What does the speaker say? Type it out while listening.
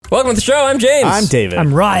Welcome to the show. I'm James. I'm David.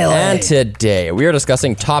 I'm Riley. And today we are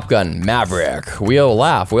discussing Top Gun Maverick. We'll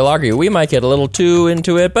laugh, we'll argue, we might get a little too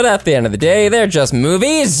into it, but at the end of the day, they're just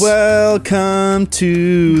movies. Welcome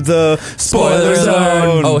to the Spoiler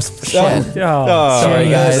Zone. Oh, shit. Sorry,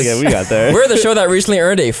 guys. Okay, we got there. We're the show that recently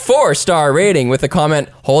earned a 4-star rating with a comment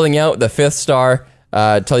holding out the 5th star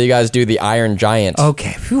till you guys do the Iron Giant.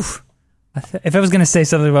 Okay. Whew. If I was going to say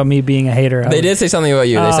something about me being a hater, They did say something about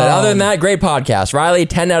you. They said, other than that, great podcast. Riley,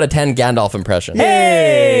 10 out of 10 Gandalf impression.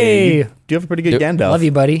 Hey! Do you have a pretty good Gandalf? Love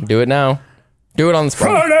you, buddy. Do it now. Do it on the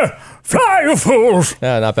spot. Fly, you fools!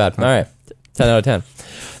 Yeah, not bad. All right. 10 out of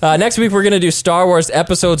 10. Next week, we're going to do Star Wars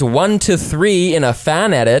episodes 1 to 3 in a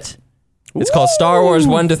fan edit. It's called Star Wars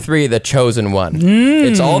 1 to 3, The Chosen One.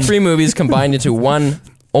 It's all 3 movies combined into one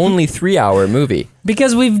only 3-hour movie.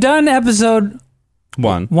 Because we've done episode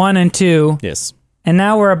 1 and 2. Yes. And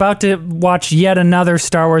now we're about to watch yet another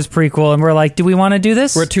Star Wars prequel, and we're like, do we want to do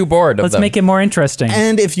this? We're too bored of Let's them. make it more interesting.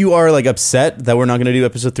 And if you are like upset that we're not going to do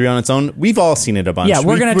episode 3 on its own, we've all seen it a bunch. Yeah,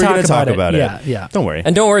 we're gonna gonna talk about it. it. Yeah. Don't worry.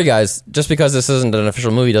 And don't worry, guys. Just because this isn't an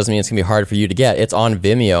official movie doesn't mean it's going to be hard for you to get. It's on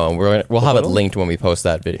Vimeo, and we'll have it linked when we post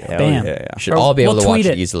that video. Hell Bam. yeah. You should all be able We'll to watch tweet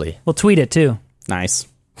it it. easily. We'll tweet it, too. Nice.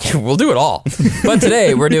 We'll do it all. But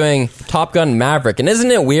today, we're doing Top Gun Maverick. And isn't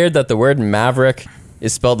it weird that the word Maverick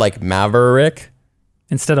is spelled like Maverick?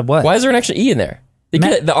 Instead of what? Why is there an extra E in there?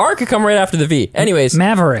 The R could come right after the V. Anyways,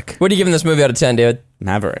 Maverick. what are you giving this movie out of 10, David?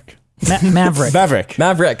 Maverick. Maverick. Maverick.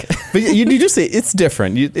 Maverick. But you just say it's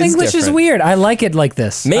different. It's English is different. weird. I like it like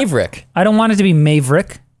this. Maverick. I don't want it to be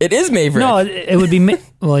Maverick. It is Maverick. No, it would be...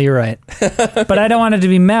 well, you're right. But I don't want it to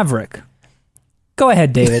be Maverick. Go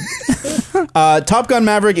ahead, David. Top Gun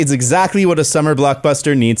Maverick is exactly what a summer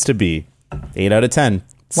blockbuster needs to be. 8 out of 10.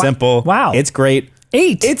 Simple. Wow. It's great.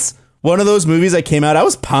 8. It's one of those movies that came out. I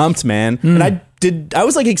was pumped, man. And I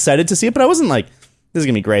was like excited to see it, but I wasn't like, this is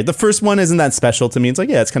gonna be great. The first one isn't that special to me. It's like,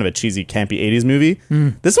 yeah, it's kind of a cheesy, campy 80s movie.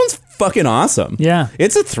 This one's fucking awesome. Yeah.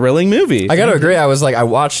 It's a thrilling movie. I gotta agree. I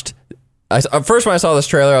watched. First, when I saw this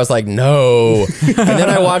trailer, I was like, no. And then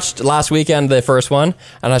I watched last weekend the first one,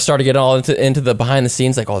 and I started getting all into the behind the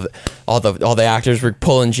scenes, like all the actors were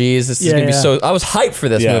pulling G's. This is gonna be so. I was hyped for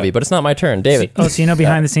this movie, but it's not my turn, David. Oh, so you know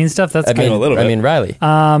behind the scenes stuff? That's good. a little bit. I mean, Riley.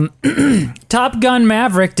 Top Gun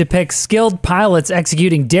Maverick depicts skilled pilots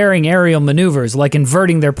executing daring aerial maneuvers like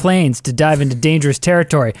inverting their planes to dive into dangerous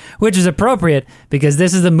territory, which is appropriate because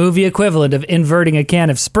this is the movie equivalent of inverting a can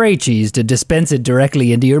of spray cheese to dispense it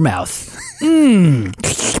directly into your mouth.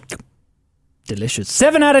 Delicious.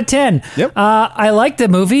 7 out of 10. Yep. I like the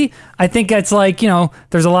movie. I think it's like,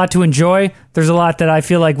 there's a lot to enjoy. There's a lot that I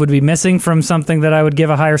feel like would be missing from something that I would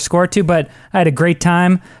give a higher score to, but I had a great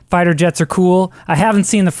time. Fighter jets are cool. I haven't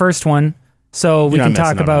seen the first one, so we You're can not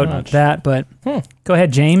talk missing out on about much. that, but go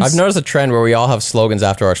ahead, James. I've noticed a trend where we all have slogans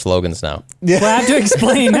after our slogans now. Well, I have to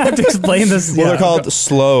explain this. Well, they're called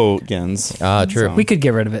slogans. Ah, true. We could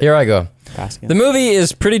get rid of it. Here I go. Baskin. The movie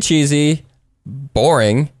is pretty cheesy,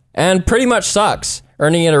 boring, and pretty much sucks,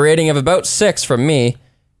 earning it a rating of about 6 from me.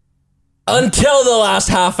 Until the last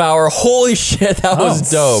half hour. Holy shit, that was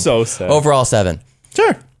dope. so sick. Overall 7.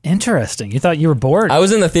 Sure. Interesting. You thought you were bored. I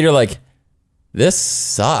was in the theater like, this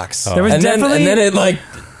sucks. There was and definitely- then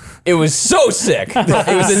it was so sick. It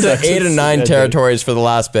was into 8 and 9 territories for the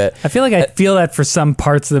last bit. I feel like I feel that for some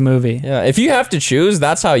parts of the movie. Yeah, if you have to choose,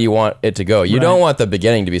 that's how you want it to go. You don't want the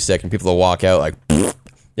beginning to be sick and people to walk out like,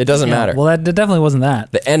 it doesn't matter. Well, that definitely wasn't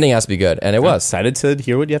that. The ending has to be good, and it was. Excited to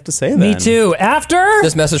hear what you have to say then. Me too. After?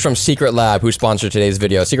 This message from Secret Lab, who sponsored today's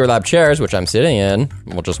video. Secret Lab chairs, which I'm sitting in,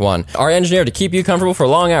 well, just one, are engineered to keep you comfortable for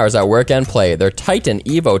long hours at work and play. Their Titan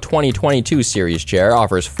Evo 2022 series chair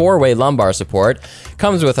offers 4-way lumbar support,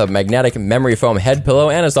 comes with a magnetic memory foam head pillow,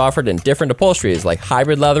 and is offered in different upholsteries like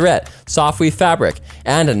hybrid leatherette, soft weave fabric,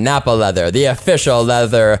 and Napa leather, the official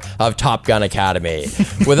leather of Top Gun Academy.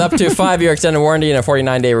 With up to 5-year extended warranty and a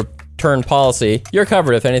 49-day return policy, you're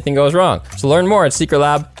covered if anything goes wrong. So learn more at Secret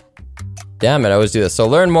Lab. Damn it, I always do this. So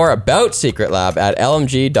learn more about Secret Lab at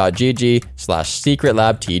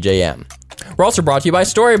lmg.gg/secretlabtjm. We're also brought to you by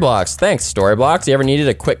Storyblocks. Thanks, Storyblocks. You ever needed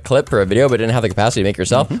a quick clip for a video but didn't have the capacity to make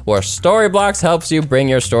yourself? Well, Storyblocks helps you bring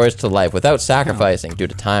your stories to life without sacrificing due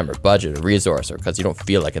to time or budget or resource or because you don't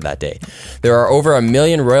feel like it that day. There are over 1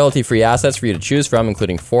 million royalty-free assets for you to choose from,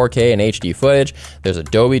 including 4K and HD footage. There's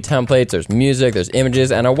Adobe templates, there's music, there's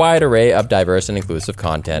images, and a wide array of diverse and inclusive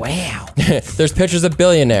content. Wow. There's pictures of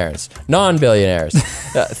billionaires, non-billionaires.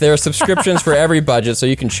 There are subscriptions for every budget, so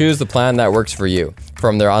you can choose the plan that works for you.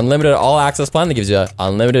 From their unlimited all-access plan that gives you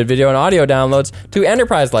unlimited video and audio downloads to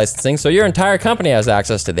enterprise licensing, so your entire company has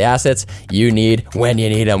access to the assets you need when you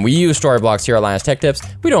need them. We use Storyblocks here at Linus Tech Tips.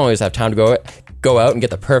 We don't always have time to go go out and get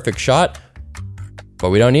the perfect shot. But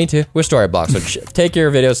we don't need to with Storyblocks. So take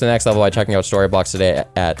your videos to the next level by checking out Storyblocks today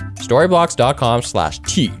at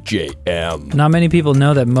storyblocks.com/TJM. Not many people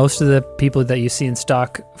know that most of the people that you see in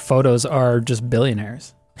stock photos are just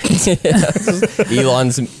billionaires.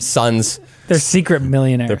 Elon's sons. They're secret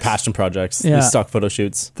millionaires. They're passion projects. Yeah. These stock photo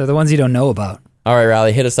shoots. They're the ones you don't know about. All right,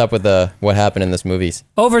 Riley, hit us up with what happened in this movie.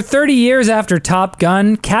 Over 30 years after Top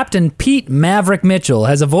Gun, Captain Pete Maverick Mitchell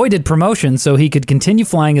has avoided promotion so he could continue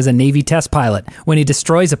flying as a Navy test pilot. When he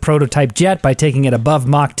destroys a prototype jet by taking it above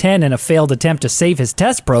Mach 10 in a failed attempt to save his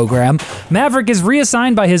test program, Maverick is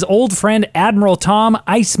reassigned by his old friend Admiral Tom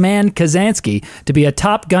Iceman Kazansky to be a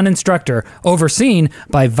Top Gun instructor, overseen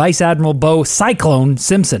by Vice Admiral Bo Cyclone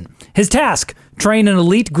Simpson. His task: train an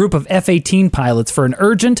elite group of F-18 pilots for an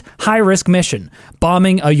urgent, high-risk mission,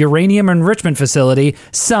 bombing a uranium enrichment facility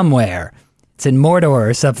somewhere. It's in Mordor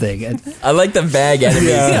or something. I like the vague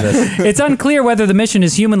enemies in this. It's unclear whether the mission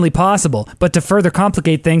is humanly possible, but to further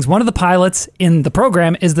complicate things, one of the pilots in the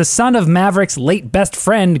program is the son of Maverick's late best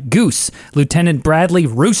friend, Goose, Lieutenant Bradley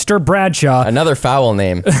Rooster Bradshaw, Another foul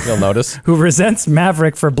name, you'll notice. who resents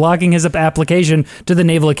Maverick for blocking his application to the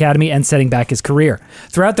Naval Academy and setting back his career.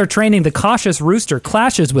 Throughout their training, the cautious Rooster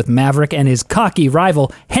clashes with Maverick and his cocky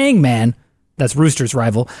rival, Hangman. That's Rooster's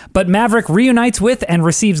rival. But Maverick reunites with and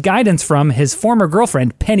receives guidance from his former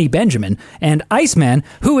girlfriend, Penny Benjamin, and Iceman,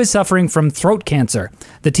 who is suffering from throat cancer.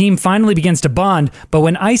 The team finally begins to bond, but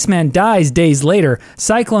when Iceman dies days later,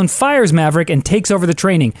 Cyclone fires Maverick and takes over the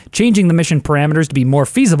training, changing the mission parameters to be more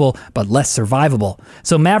feasible but less survivable.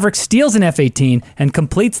 So Maverick steals an F-18 and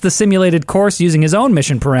completes the simulated course using his own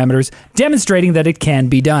mission parameters, demonstrating that it can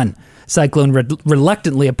be done. Cyclone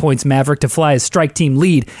reluctantly appoints Maverick to fly as strike team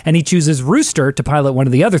lead, and he chooses Rooster to pilot one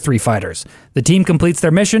of the other three fighters. The team completes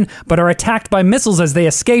their mission, but are attacked by missiles as they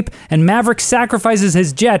escape, and Maverick sacrifices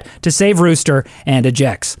his jet to save Rooster and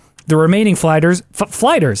ejects. The remaining flighters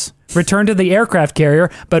return to the aircraft carrier,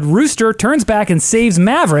 but Rooster turns back and saves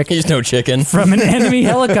Maverick He's no chicken. from an enemy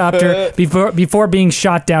helicopter before being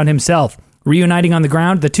shot down himself. Reuniting on the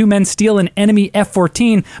ground, the two men steal an enemy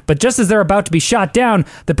F-14, but just as they're about to be shot down,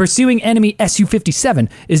 the pursuing enemy Su-57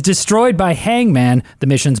 is destroyed by Hangman, the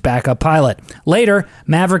mission's backup pilot. Later,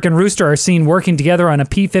 Maverick and Rooster are seen working together on a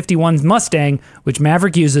P-51 Mustang, which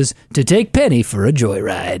Maverick uses to take Penny for a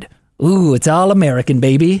joyride. Ooh, it's all American,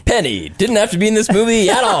 baby. Penny didn't have to be in this movie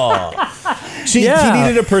at all. He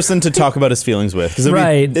needed a person to talk about his feelings with. Because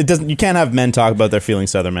Right. it doesn't. You can't have men talk about their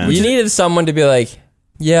feelings to other men. You needed someone to be like,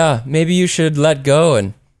 yeah, maybe you should let go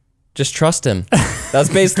and just trust him. That's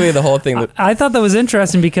basically the whole thing. I thought that was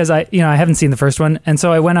interesting because I haven't seen the first one, and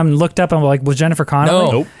so I went and looked up and was like, was Jennifer Connelly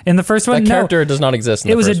No. Nope. in the first one? That No. character does not exist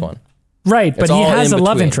in the first one. Right, but It's he all has a in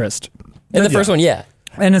love between. interest, In the first one, yeah.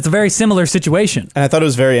 and it's a very similar situation. And I thought it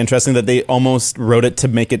was very interesting that they almost wrote it to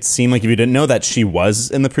make it seem like if you didn't know that she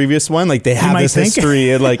was in the previous one, like they have might this think.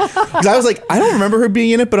 history. And like, because I was like, I don't remember her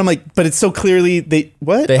being in it, but I'm like, but it's so clearly they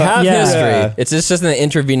They have history. Yeah. It's just in the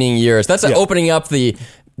intervening years. That's opening up the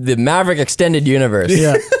Maverick extended universe.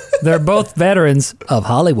 Yeah, they're both veterans of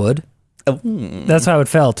Hollywood. That's how it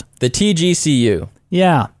felt. The TGCU.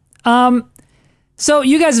 Yeah. So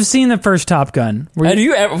you guys have seen the first Top Gun. Have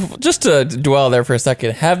you ever, just to dwell there for a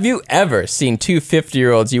second, have you ever seen two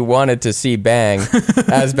 50-year-olds you wanted to see bang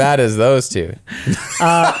as bad as those two?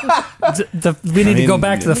 We need to go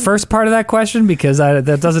back to the first part of that question because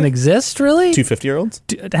that doesn't exist, really? 2 50-year-olds?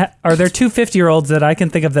 Are there two 50-year-olds that I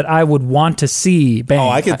can think of that I would want to see bang? Oh,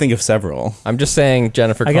 I could think of several. I'm just saying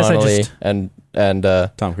Jennifer I guess I Connelly just- and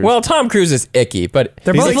Tom Cruise. Well, Tom Cruise is icky, but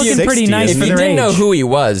They're He's both like looking 60, pretty nice isn't for if you their didn't know age. who he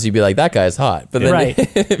was, you'd be like, that guy's hot. But then Right.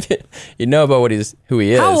 if you know about who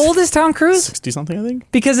he is. How old is Tom Cruise? 60 something, I think.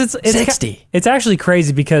 Because it's 60. It's actually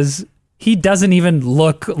crazy because he doesn't even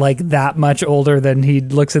look like that much older than he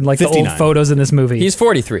looks in like the old 59. photos in this movie. He's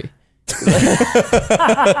 43.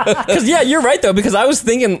 Because yeah, you're right though. Because I was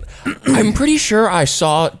thinking, I'm pretty sure I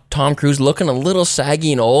saw Tom Cruise looking a little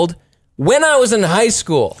saggy and old when I was in high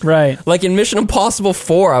school. Right. Like in Mission Impossible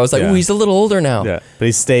 4, I was like, Yeah. ooh, he's a little older now. Yeah, but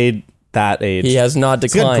he stayed that age. He has not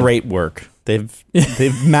He's got declined. great work. They've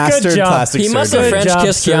mastered job. plastic He must surgery. have French job,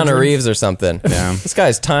 kissed Keanu surgeon. Reeves or something. Yeah. This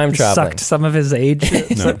guy's time traveling. sucked some of his age, of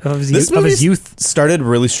his This movie youth. started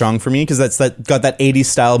really strong for me because got that 80s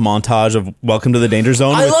style montage of Welcome to the Danger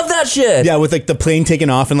Zone. I with- love that shit. Yeah, with like the plane taking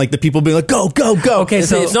off and like the people being like, go, go, go. Okay,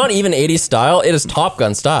 So it's not even 80s style. It is Top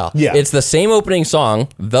Gun style. Yeah. It's the same opening song,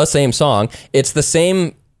 the same song. It's the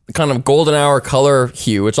same kind of golden hour color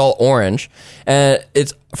hue. It's all orange. And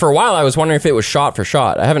it's for a while I was wondering if it was shot for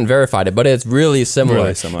shot. I haven't verified it, but it's really similar.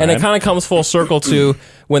 Really similar. And it kind of comes full circle to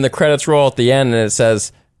when the credits roll at the end and it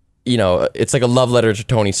says you know, it's like a love letter to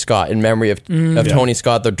Tony Scott in memory of Tony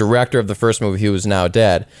Scott, the director of the first movie, who is now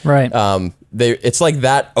dead. Right. It's like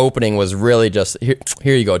that opening was really just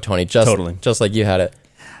here you go, Tony, just like you had it.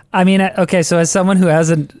 I mean, okay, so as someone who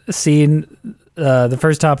hasn't seen the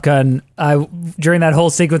first Top Gun, during that whole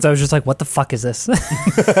sequence, I was just like, what the fuck is this?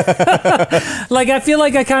 Like, I feel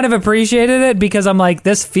like I kind of appreciated it because I'm like,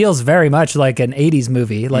 this feels very much like an 80s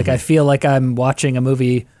movie. Like, I feel like I'm watching a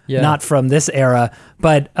movie not from this era.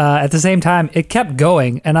 But at the same time, it kept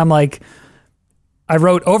going. And I'm like, I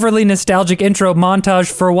wrote overly nostalgic intro montage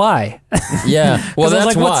for why? Yeah, well, that's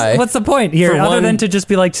like, why. What's the point here? Other than to just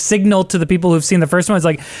be like signal to the people who've seen the first one. It's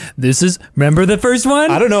like, remember the first one?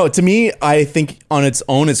 I don't know. To me, I think on its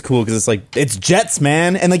own it's cool because it's like, it's jets,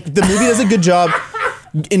 man. And like the movie does a good job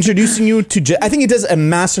introducing you to jets. I think it does a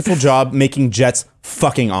masterful job making jets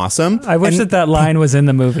fucking awesome. I wish that line was in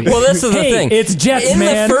the movie. Well, this is the thing. It's jets,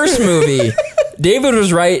 man. In the first movie, David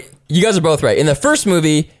was right. You guys are both right. In the first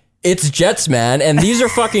movie, it's jets, man, and these are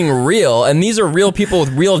fucking real, and these are real people with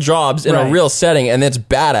real jobs in a real setting, and it's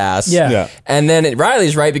badass. Yeah. And then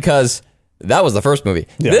Riley's right because that was the first movie.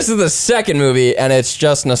 Yeah. This is the second movie, and it's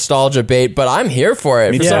just nostalgia bait, but I'm here for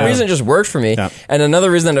it. For some reason, it just works for me. Yeah. And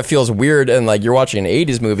another reason that it feels weird and like you're watching an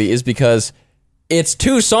 80s movie is because it's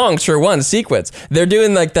 2 songs for one sequence. They're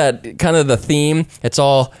doing like that kind of the theme. It's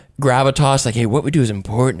all gravitas, like, hey, what we do is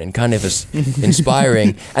important and kind of is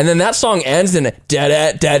inspiring. And then that song ends in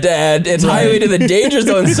da-da-da-da. It's Highway to the Danger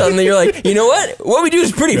Zone. Suddenly you're like, you know what we do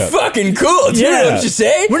is pretty fucking cool. Do you know what you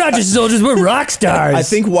say? We're not just soldiers, we're rock stars. I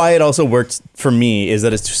think why it also worked for me is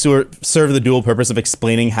that it's to serve the dual purpose of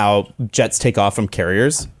explaining how jets take off from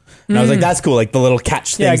carriers. And I was like, that's cool. Like the little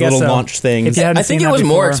catch things, I guess little so. launch things. I think it was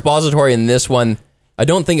more expository in this one. I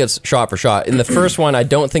don't think it's shot for shot. In the first one, I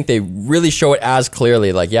don't think they really show it as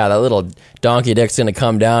clearly. Like, yeah, that little donkey dick's gonna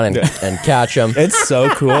come down and catch him. It's so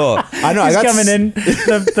cool. I know. He's coming in,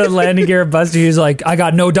 the landing gear of Buster. He's like, I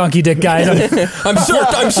got no donkey dick, guys. I'm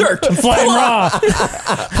circed. I'm flying raw.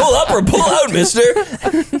 Pull up or pull out, mister.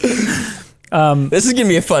 This is gonna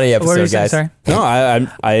be a funny episode, guys. Sorry. No,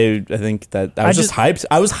 I think that I was just hyped.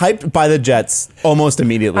 I was hyped by the jets almost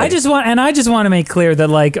immediately. I just want to make clear that,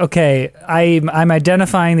 like, okay, I'm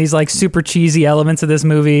identifying these like super cheesy elements of this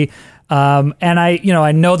movie, and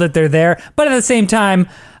I know that they're there, but at the same time,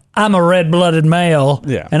 I'm a red-blooded male,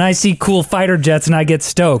 and I see cool fighter jets, and I get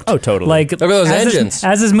stoked. Oh, totally. Like, look at those engines.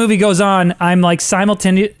 As this movie goes on, I'm like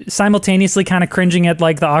simultaneously kind of cringing at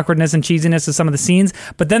like the awkwardness and cheesiness of some of the scenes.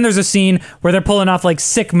 But then there's a scene where they're pulling off like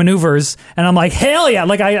sick maneuvers, and I'm like, hell yeah!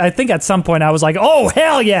 Like I think at some point I was like, oh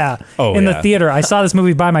hell yeah! In the theater, I saw this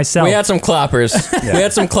movie by myself. We had some clappers. We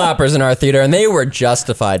had some clappers in our theater, and they were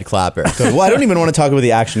justified clappers. Well, I don't even want to talk about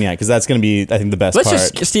the action yet because that's going to be, I think, the best part.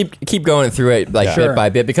 Let's just keep going through it like bit by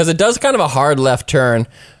bit because it does kind of a hard left turn,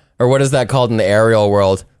 or what is that called in the aerial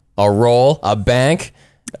world? A roll, a bank,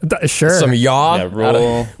 sure. Some yaw. Yeah,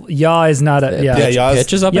 roll. Yaw is not a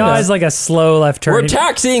pitch is up. Yaw is like a slow left turn. We're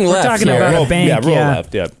taxiing left. We're talking here. about a bank. Yeah, roll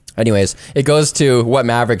left. Yeah. Anyways, it goes to what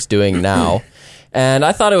Maverick's doing now. And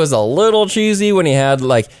I thought it was a little cheesy when he had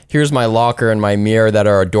like, here's my locker and my mirror that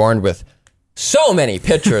are adorned with so many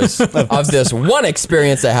pictures of this one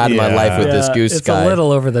experience I had in my life with this goose it's guy. It's a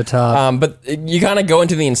little over the top. But you kind of go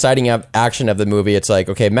into the inciting action of the movie. It's like,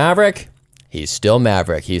 okay, Maverick, he's still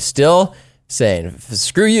Maverick. He's still saying,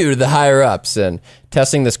 screw you to the higher ups and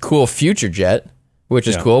testing this cool future jet, which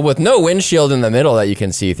is cool, with no windshield in the middle that you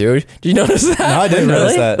can see through. Did you notice that? No, I didn't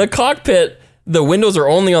notice that. The cockpit, the windows are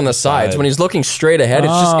only on the sides. When he's looking straight ahead,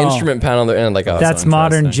 it's just instrument panel and like that's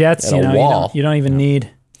modern jets. And a wall. You don't even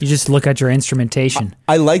need. You just look at your instrumentation.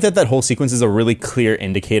 I like that whole sequence is a really clear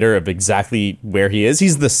indicator of exactly where he is.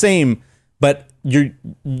 He's the same, but you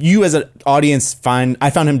as an audience I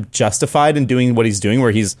found him justified in doing what he's doing, where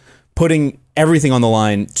he's putting everything on the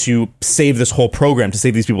line to save this whole program, to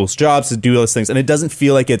save these people's jobs, to do those things. And it doesn't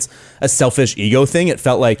feel like it's a selfish ego thing. It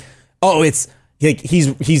felt like, oh, it's like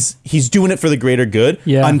he's doing it for the greater good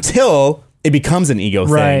until it becomes an ego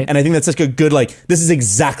thing. And I think that's such a good, like, this is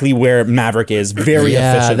exactly where Maverick is very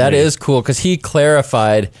efficiently. That is cool because he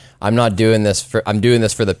clarified, I'm doing this for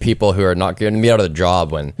the people who are not going to be out of the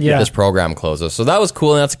job when this program closes. So that was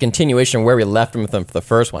cool, and that's a continuation of where we left him with them for the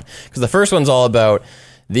first one. Because the first one's all about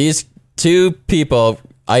these two people,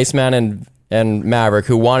 Iceman and Maverick,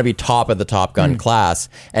 who want to be top of the Top Gun class.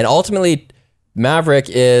 And ultimately, Maverick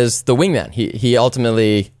is the wingman. He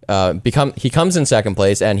ultimately he comes in second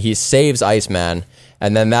place and he saves Iceman,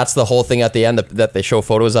 and then that's the whole thing at the end that they show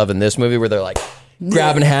photos of in this movie where they're like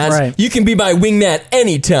grabbing hands. You can be my wingman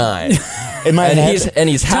anytime. In my and head,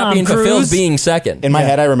 he's happy Tom and fulfilled Cruise? being second. in my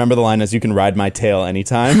head, I remember the line as "You can ride my tail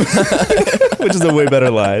anytime," which is a way better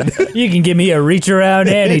line. You can give me a reach around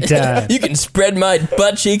anytime. You can spread my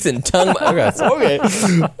butt cheeks and tongue. Okay.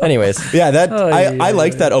 Anyways, Yeah, that yeah. I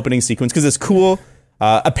liked that opening sequence because it's cool.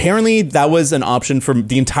 Apparently, that was an option for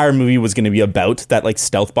the entire movie was going to be about that like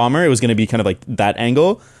stealth bomber. It was going to be kind of like that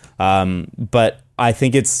angle. But I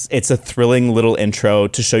think it's a thrilling little intro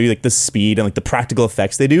to show you like the speed and like the practical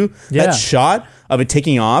effects they do. Yeah. That shot of it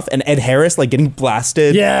taking off and Ed Harris like getting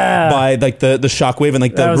blasted Yeah. by like the shockwave and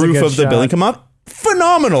like That the was a roof good of the shot. building come up.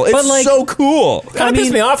 Phenomenal. It's But, like- so cool. kind of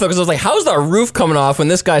pissed me off though because I was like, "How's the roof coming off when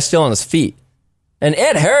this guy's still on his feet?" And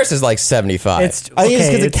Ed Harris is like 75. It's I think it's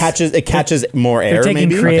okay, because it catches more They're air. taking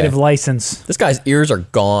Maybe creative Okay. license. This guy's ears are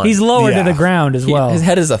gone. He's lower to Yeah. the ground as well. His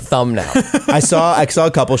head is a thumb now. I saw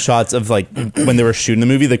a couple shots of like when they were shooting the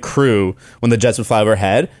movie, the crew when the jets would fly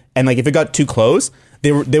overhead, and like if it got too close,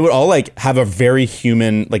 they would all like have a very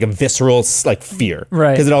human, like a visceral like fear,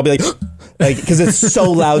 Right. Because it'd all be like because it's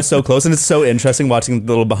so loud, so close, and it's so interesting watching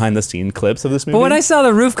the little behind the scene clips of this movie. But when I saw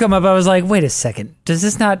the roof come up, I was like, wait a second.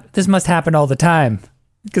 This must happen all the time.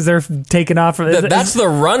 Because they're taking off. That's the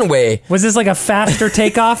runway. Was this like a faster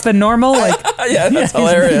takeoff than normal? Like, Yeah, that's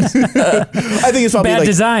hilarious. I think it's probably Bad like,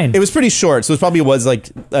 design. It was pretty short, so it probably was like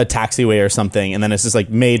a taxiway or something, and then it's just like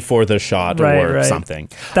made for the shot or something.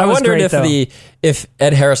 That I was wondered great, though. if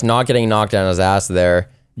Ed Harris not getting knocked down his ass there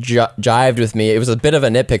jived with me. It was a bit of a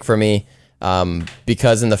nitpick for me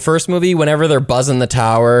because in the first movie, whenever they're buzzing the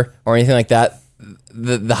tower or anything like that,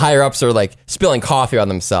 the higher ups are like spilling coffee on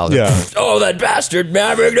themselves. Yeah. Oh, that bastard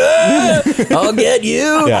Maverick! I'll get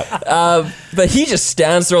you. Yeah. But he just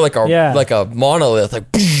stands there like a monolith, like.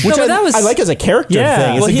 Which but that was- I like as a character Yeah.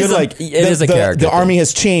 thing. It's Well, a he's good a- like it is a character The thing. army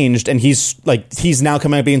has changed, and he's now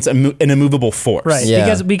coming up against an immovable force. right.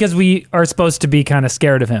 Yeah. Because we are supposed to be kind of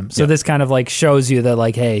scared of him. So this kind of like shows you that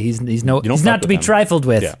like, hey, he's don't fuck not to with be him. trifled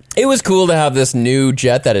with. Yeah. It was cool to have this new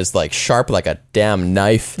jet that is like sharp like a damn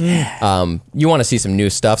knife. You want to see some new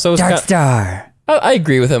stuff. So it was Dark kinda- Star. I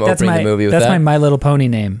agree with him That's opening the movie with that's that. my My Little Pony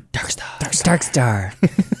name. Dark Star. Dark Star.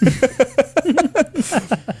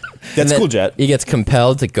 That's then cool, Jet. He gets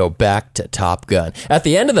compelled to go back to Top Gun. At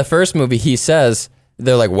the end of the first movie, he says,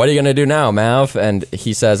 they're like, "What are you going to do now, Mav?" And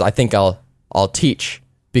he says, "I think I'll teach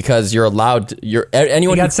because you're allowed to, anyone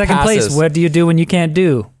You who got second passes, place. What do you do when you can't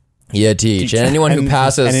do? Yeah, teach. And anyone who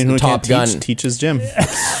passes and anyone who Top can't Gun teaches Jim.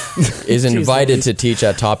 is invited to teach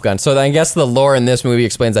at Top Gun. So I guess the lore in this movie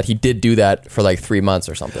explains that he did do that for like 3 months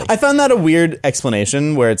or something. I found that a weird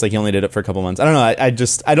explanation where it's like he only did it for a couple months. I don't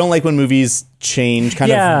know. I don't like when movies change kind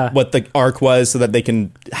Yeah. of what the arc was so that they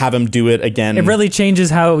can have him do it again. It really changes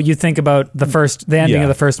how you think about the ending Yeah. of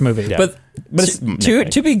the first movie. Yeah. But it's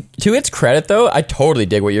to its credit, though, I totally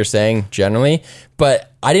dig what you're saying generally.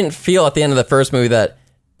 But I didn't feel at the end of the first movie that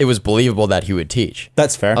it was believable that he would teach.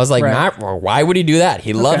 That's fair. I was like, Right. Matt, why would he do that?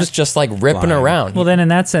 He loves just like ripping Lying. around. Well, then in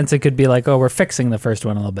that sense, it could be like, oh, we're fixing the first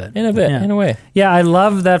one a little bit. in a way. Yeah, I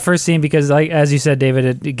love that first scene because, like, as you said,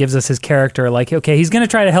 David, it gives us his character. Like, okay, he's going to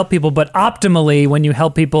try to help people, but optimally, when you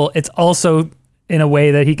help people, it's also in a way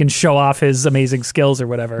that he can show off his amazing skills or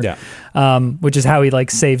whatever. Yeah. Which is how he like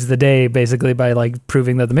saves the day basically by like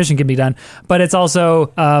proving that the mission can be done. But it's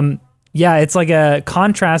also, it's like a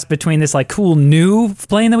contrast between this like cool new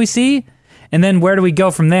plane that we see, and then where do we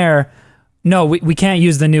go from there? No, we can't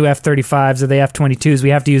use the new F-35s or the F-22s. We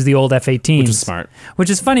have to use the old F-18s. Which is smart. Which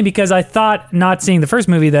is funny because I thought, not seeing the first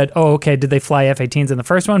movie, that, oh, okay, did they fly F-18s in the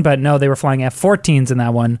first one? But no, they were flying F-14s in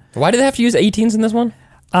that one. Why do they have to use 18s in this one?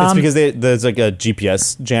 It's because there's like a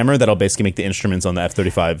GPS jammer that'll basically make the instruments on the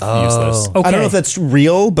F-35 useless. Okay. I don't know if that's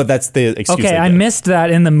real, but that's the excuse. Okay, they I give. missed that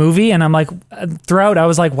in the movie, and I'm like, throughout, I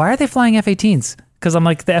was like, why are they flying F-18s? Because I'm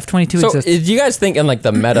like, the F-22 So exists. do you guys think in like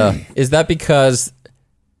the meta, is that because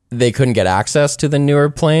they couldn't get access to the newer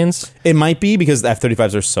planes? It might be because the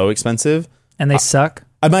F-35s are so expensive. And they suck.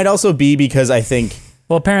 It might also be because I think.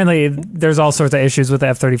 Well, apparently, there's all sorts of issues with the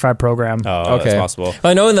F-35 program. Oh, that's possible.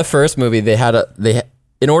 I know in the first movie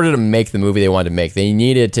in order to make the movie they wanted to make, they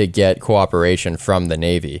needed to get cooperation from the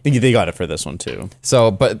Navy. They got it for this one too.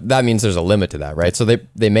 So, but that means there's a limit to that, right? So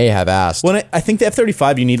they may have asked. Well, I think the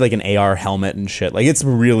F-35 you need like an AR helmet and shit. Like it's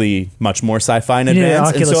really much more sci-fi in You need an advance.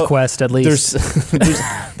 And Oculus so Quest at least.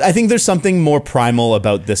 I think there's something more primal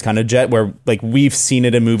about this kind of jet where like we've seen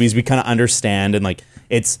it in movies, we kind of understand, and like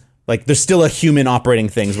it's like there's still a human operating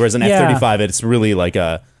things, whereas an Yeah. F-35 it's really like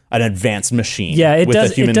a an advanced machine. Yeah, it with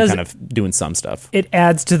does- a human it does- kind of doing some stuff. It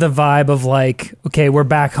adds to the vibe of like, okay, we're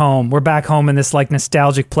back home. We're back home in this like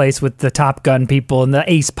nostalgic place with the Top Gun people and the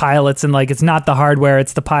ace pilots, and like it's not the hardware,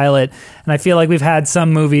 it's the pilot. And I feel like we've had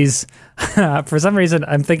some movies. For some reason,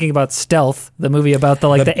 I'm thinking about Stealth, the movie about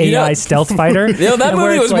the AI stealth fighter. You know, that And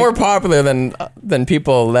where movie it's was like- more popular than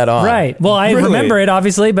people let on. right. Well, I Really? remember it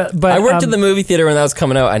obviously, but I worked in the movie theater when that was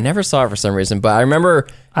coming out. I never saw it for some reason, but I remember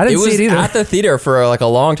I didn't it was see it either. at the theater for like a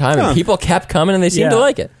long time, and people kept coming, and they seemed to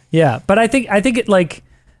like it. Yeah, but I think it like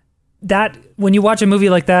that when you watch a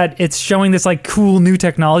movie like that, it's showing this like cool new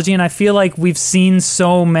technology, and I feel like we've seen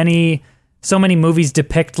so many movies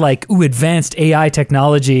depict like advanced AI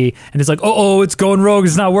technology, and it's like it's going rogue,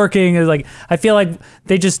 it's not working. It's like I feel like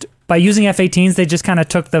they just by using F-18s, they just kind of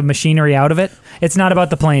took the machinery out of it. It's not about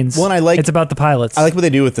the planes. Well, and it's about the pilots. I like what they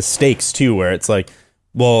do with the stakes too, where it's like,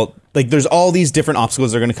 well, like there's all these different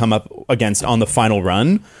obstacles they're going to come up against on the final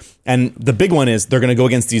run. And the big one is they're going to go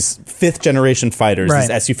against these 5th generation fighters, Right.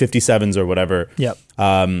 these Su-57s or whatever. Yep.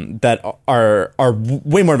 That are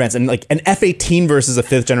way more advanced. And like an F-18 versus a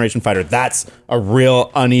 5th generation fighter, that's a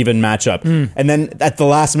real uneven matchup. And then at the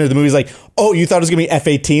last minute of the movie, it's like, oh, you thought it was going to be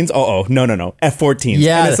F-18s? No, F-14s.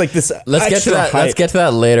 Yeah, and it's like this. Let's get to extra that. hype. Let's get to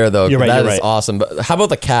that later, though. You're right, That you're is right. awesome. But how about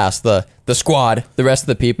the cast, the squad, the rest of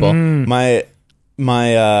the people? My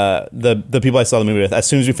the people I saw the movie with, as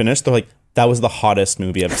soon as we finished, they're like, that was the hottest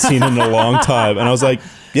movie I've seen in a long time. And I was like,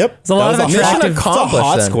 yep. a lot that of was attractive- it's a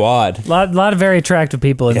hot then. squad. lot of very attractive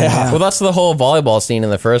people in there. Yeah. Well, that's the whole volleyball scene in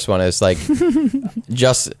the first one. Is like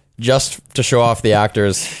just to show off the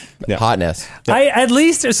actors' hotness. I at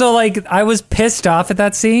least so like I was pissed off at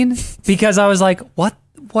that scene because I was like, what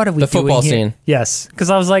are we The doing football here? scene. Yes, because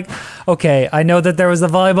I was like, okay, I know that there was the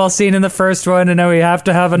volleyball scene in the first one, and now we have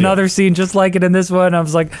to have another scene just like it in this one. I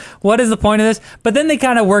was like, what is the point of this? But then they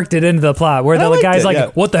kind of worked it into the plot where I the liked guy's it, like,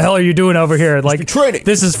 yeah. what the hell are you doing over here? Like, training.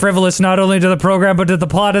 this is frivolous not only to the program but to the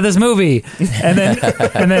plot of this movie. And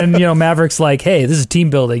then Maverick's like, hey, this is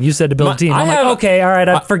team building. You said to build a team. I'm like, okay, all right,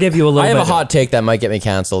 I forgive you a little I bit. have a hot take that might get me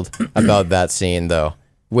canceled about that scene, though,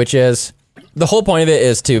 which is the whole point of it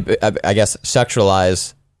is to, I guess,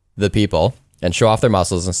 sexualize the people and show off their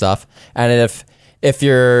muscles and stuff. And if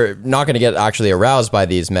you're not going to get actually aroused by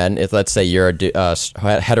these men, if let's say you're a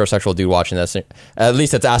heterosexual dude watching this, at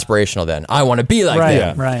least it's aspirational. Then I want to be like right,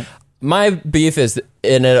 them. right. My beef is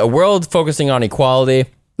in a world focusing on equality.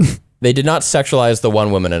 They did not sexualize the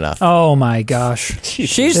one woman enough. Oh my gosh.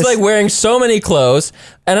 She's like wearing so many clothes,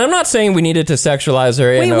 and I'm not saying we needed to sexualize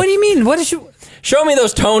her. Wait, what do you mean? What is she? Show me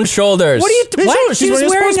those toned shoulders. What are you? They What? showed- She she's was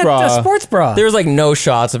wearing a wearing sports bra. a sports bra. There was like no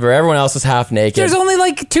shots of her. Everyone else is half naked. There's only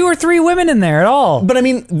like 2 or 3 women in there at all. But I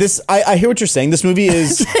mean, I hear what you're saying. This movie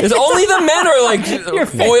is. It's only the men are like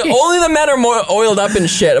only the men are more oiled up and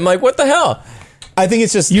shit. I'm like, what the hell? I think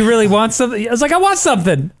it's just. You really want something? I was like, I want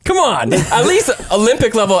something. Come on, at least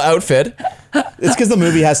Olympic level outfit. It's because the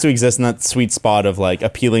movie has to exist in that sweet spot of like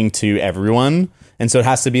appealing to everyone, and so it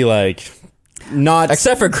has to be like not.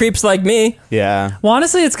 Except for creeps like me. Yeah. Well,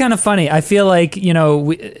 honestly, it's kind of funny. I feel like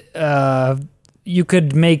you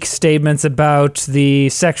could make statements about the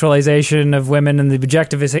sexualization of women and the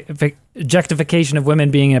objectification of women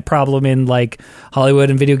being a problem in like Hollywood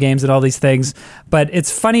and video games and all these things. But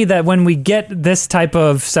it's funny that when we get this type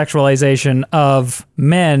of sexualization of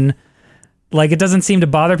men, like it doesn't seem to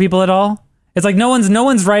bother people at all. It's like no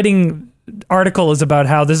one's writing articles about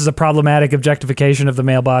how this is a problematic objectification of the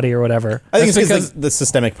male body or whatever. I think it's That's because because- the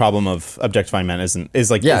systemic problem of objectifying men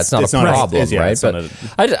is like Yeah, it's not a problem, yeah, right? it's But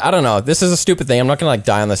not a- I don't know. This is a stupid thing. I'm not gonna like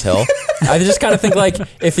die on this hill. I just kind of think like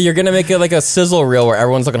if you're gonna make it like a sizzle reel where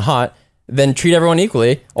everyone's looking hot, then treat everyone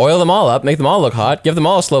equally, oil them all up, make them all look hot, give them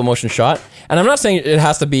all a slow motion shot. And I'm not saying it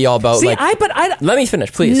has to be all about See, like. I Let me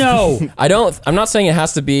finish, please. No. I'm not saying it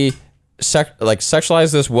has to be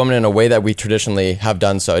sexualize this woman in a way that we traditionally have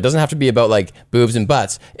done so. It doesn't have to be about like boobs and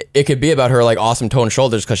butts. It could be about her like awesome toned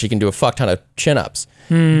shoulders because she can do a fuck ton of chin ups.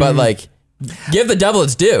 But like, give the devil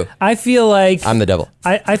its due. I feel like I'm the devil.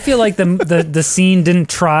 I feel like the scene didn't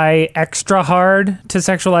try extra hard to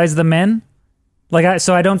sexualize the men. Like I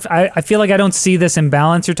feel like I don't see this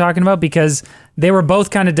imbalance you're talking about because they were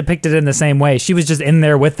both kind of depicted in the same way. She was just in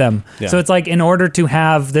there with them. Yeah. So it's like in order to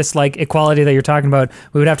have this like equality that you're talking about,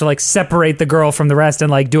 we would have to like separate the girl from the rest and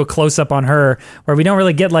like do a close up on her where we don't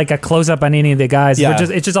really get like a close up on any of the guys. Yeah.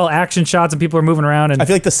 It's just all action shots and people are moving around and I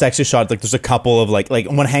feel like the sexy shot, like there's a couple of like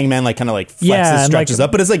when Hangman like kind of like flexes, Yeah, and, stretches like-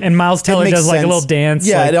 up, but it's like and Miles it Teller makes does, like, a sense. little dance,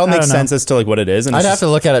 Yeah, like, it all I makes don't know. sense as to like what it is. And I'd it's have just- to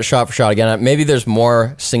look at it shot for shot again. Maybe there's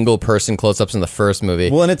more single person close ups in the first movie.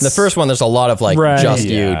 Well, and it's- in the first one, there's a lot of like Right. just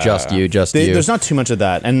you, Yeah. just you, just you. There's not too much of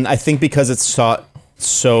that, and I think because it's shot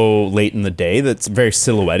so late in the day that's very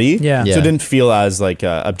silhouette-y. Yeah. Yeah. So it didn't feel as like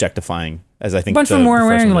objectifying as I think. A bunch of them were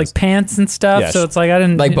wearing like pants and stuff, Yeah, so it's like I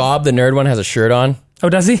didn't Like Bob, the nerd one, has a shirt on. Oh,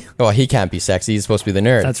 does he? Oh, he can't be sexy. He's supposed to be the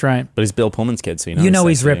nerd. That's right. But he's Bill Pullman's kid, so You know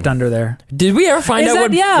he's ripped under there. Did we ever find Is out that,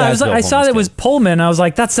 what? yeah, I, it's was like, Bill I saw Pullman's that it was kid. Pullman. I was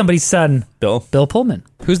like, that's somebody's son. Bill. Bill Pullman.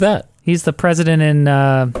 Who's that? He's the president in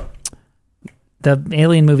the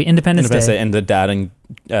Alien movie Independence Day. And the dad and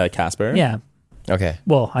Casper. Yeah. Okay.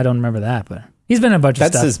 Well, I don't remember that, but he's been in a bunch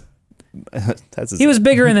That's of stuff. his. That's his. He was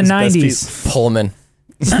bigger in the his best 90s. piece. Pullman.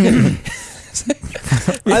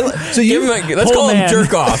 So you Let's call him Pullman.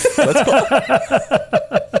 Jerk Off.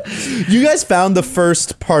 you guys found the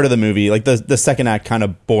first part of the movie, like the second act, kind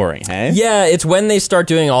of boring, hey? Yeah, it's when they start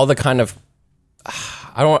doing all the kind of.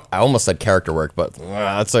 I almost said character work, but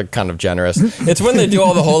that's a kind of generous. It's when they do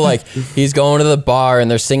all the whole like he's going to the bar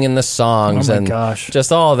and they're singing the songs Oh my and gosh.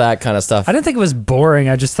 just all that kind of stuff. I didn't think it was boring.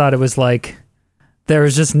 I just thought it was like there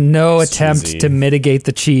was just no attempt cheesy. to mitigate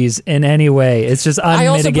the cheese in any way. It's just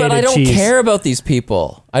unmitigated but I don't cheese. care about these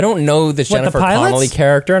people. I don't know this What, the Jennifer pilots? Connelly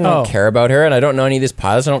character, and I don't Oh. care about her, and I don't know any of these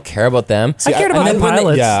pilots. I don't care about them. I cared about And the then when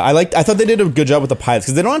they- pilots. I thought they did a good job with the pilots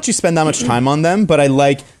because they don't actually spend that much time on them. But I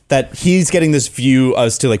like that he's getting this view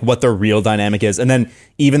as to like what their real dynamic is, and then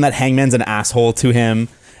even that Hangman's an asshole to him,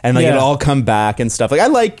 and like Yeah. it all come back and stuff. Like I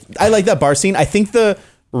like that bar scene. I think the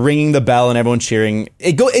ringing the bell and everyone cheering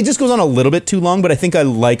it just goes on a little bit too long, but I think I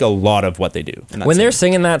like a lot of what they do in that When scene. they're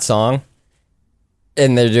singing that song,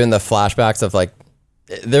 and they're doing the flashbacks of like,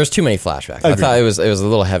 there's too many flashbacks. I Agreed. thought it was a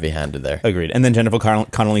little heavy-handed there. Agreed. And then Jennifer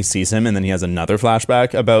Connelly sees him, and then he has another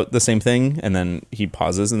flashback about the same thing, and then he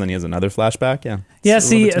pauses, and then he has another flashback. Yeah. Yeah,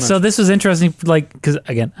 It's a little see, bit too so much. this was interesting, like, because,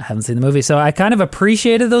 again, I haven't seen the movie, so I kind of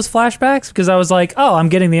appreciated those flashbacks because I was like, oh, I'm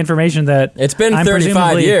getting the information that It's been I'm 35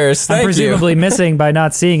 presumably- years. Thank I'm you. presumably missing by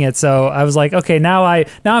not seeing it, so I was like, okay, now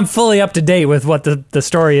I'm fully up to date with what the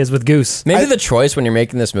story is with Goose. Maybe the choice when you're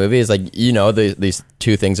making this movie is like, these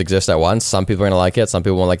two things exist at once. Some people are going to like it, some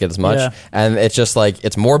people won't like it as much. Yeah. And it's just like,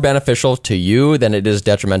 it's more beneficial to you than it is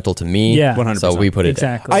detrimental to me. Yeah. 100%. So we put it in.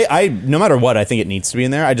 Exactly. I no matter what, I think it needs to be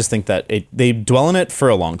in there. I just think that they dwell in it for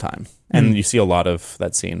a long time. And you see a lot of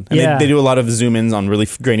that scene. And Yeah. they do a lot of zoom ins on really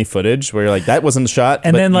grainy footage where you're like, that wasn't shot.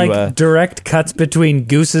 And but then you, like direct cuts between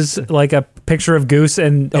Goose's, like a picture of Goose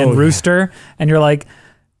and Oh, yeah. Rooster, and you're like,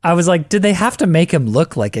 I was like, did they have to make him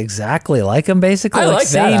look like exactly like him? Basically, I like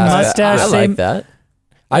same that. mustache, I same. like that.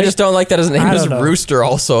 I just don't like that his name I is don't know. Rooster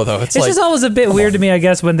also, though. It's It's like, just always a bit weird to me, I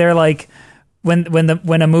guess, when they're like,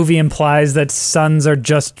 when a movie implies that sons are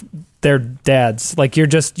just their dads, like you're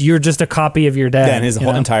just a copy of your dad. and his you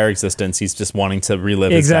whole know? entire existence, he's just wanting to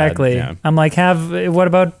relive Exactly. his dad. Yeah. I'm like, what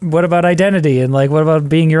about identity and like what about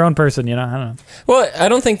being your own person? You know, I don't know. well, I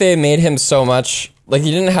don't think they made him so much. Like,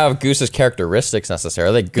 he didn't have Goose's characteristics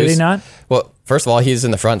necessarily. Like, Goose, Did he not? Well, first of all, he's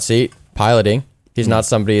in the front seat piloting. He's not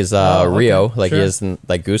somebody's Rio like sure. he is,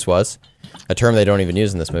 like Goose was. A term they don't even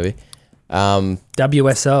use in this movie.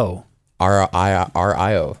 WSO.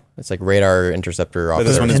 RIO. It's like radar interceptor But officer.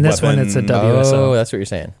 this one is In this one, it's a weapon- WSO. Oh, that's what you're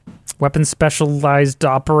saying. Weapons specialized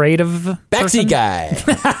operative. Backseat person? guy.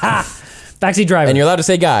 Backseat driver. And you're allowed to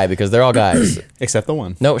say guy because they're all guys. Except the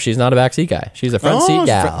one. No, she's not a backseat guy. She's a front seat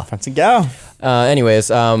gal. Front seat gal. Anyways,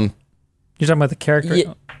 You're talking about the character.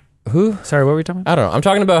 Yeah. Who? Sorry, what were we talking about? I don't know. I'm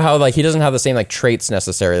talking about how like he doesn't have the same like traits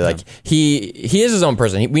necessarily. Like he is his own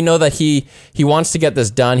person. We know that he wants to get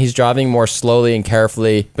this done. He's driving more slowly and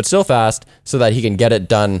carefully, but still fast, so that he can get it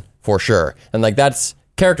done for sure. And like that's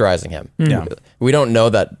characterizing him. Yeah. We don't know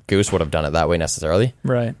that Goose would have done it that way necessarily.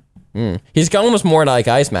 Right. He's almost more like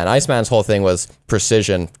Iceman. Iceman's whole thing was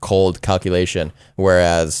precision, cold calculation,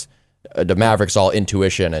 whereas the Maverick's all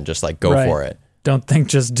intuition and just like go Right. for it. Don't think,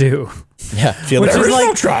 just do. Yeah. Feel Which that. is There like,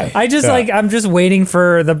 no try. I just Yeah. like, I'm just waiting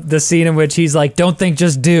for the scene in which he's like, don't think,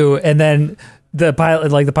 just do. And then the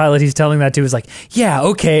pilot he's telling that to is like, yeah,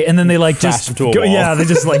 okay. And then they like Crash just, into a wall. yeah, they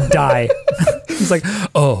just like die. He's like,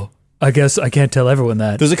 oh, I guess I can't tell everyone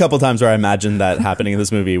that. There's a couple times where I imagine that happening in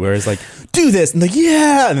this movie where it's like, do this, and like,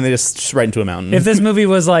 yeah, and then they just right into a mountain. If this movie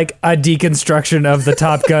was like a deconstruction of the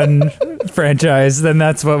Top Gun franchise, then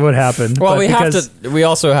that's what would happen. Well, But we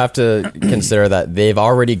also have to consider that they've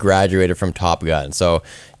already graduated from Top Gun. So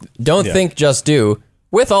don't Yeah. think, just do,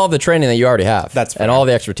 with all the training that you already have. That's fair. and all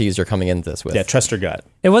the expertise you're coming into this with. yeah, trust your gut.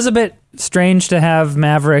 It was a bit strange to have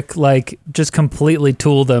Maverick like just completely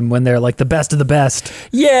tool them when they're like the best of the best.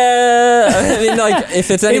 Yeah, I mean, like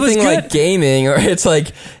if it's was anything like good. gaming, or it's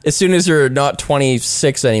like as soon as you're not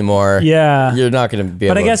 26 anymore, Yeah. you're not going to be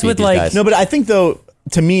But able I guess to beat with, these like, guys. No, but I think though,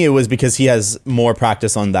 to me, it was because he has more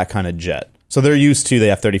practice on that kind of jet. So they're used to the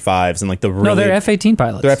F-35s and like the really... No, they're F-18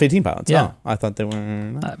 pilots. They're F-18 pilots. Yeah. Oh, I thought they were... I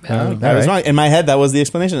all was right. wrong. In my head, that was the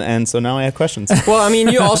explanation. And so now I have questions. Well, I mean,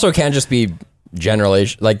 you also can't just be generally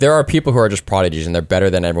like there are people who are just prodigies and they're better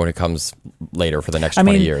than everyone who comes later for the next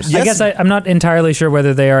 20 years. I guess I'm not entirely sure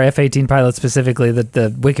whether they are F-18 pilots specifically. That the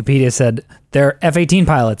Wikipedia said they're F-18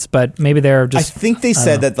 pilots, but maybe they're I just. think they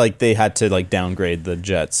said that like they had to like downgrade the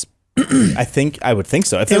jets. I would think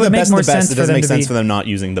so. If they're would the make best of more the best, sense it for doesn't them make to sense be- for them not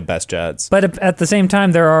using the best jets. But at the same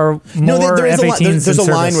time, there are more No, there is a line. F-18s There's a in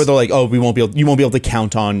line service. where they're like, "Oh, you won't be able to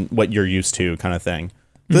count on what you're used to," kind of thing.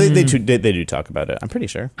 They do talk about it. I'm pretty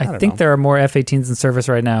sure. I don't think know. there are more F-18s in service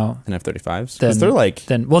right now than F-35s than because they're like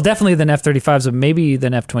definitely than F-35s, but maybe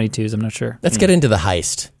than F-22s. I'm not sure. Let's get into the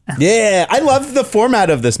heist. Yeah, I love the format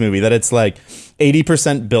of this movie that it's like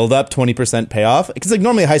 80% build up, 20% payoff. Because like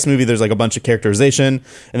normally a heist movie, there's like a bunch of characterization,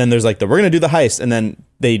 and then there's like we're gonna do the heist, and then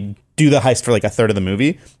they do the heist for like a third of the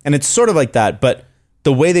movie, and it's sort of like that. But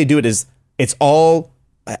the way they do it is it's all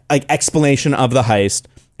like explanation of the heist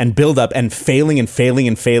and build up and failing and failing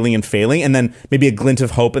and failing and failing, and then maybe a glint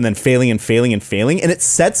of hope, and then failing and failing and failing, and it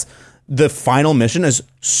sets the final mission as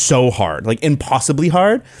so hard, like impossibly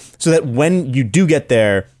hard, so that when you do get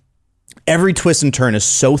there, every twist and turn is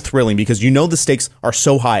so thrilling because you know the stakes are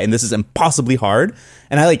so high and this is impossibly hard.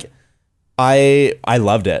 And I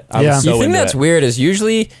loved it. I Yeah. was so The thing into that's it. weird is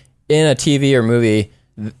usually in a TV or movie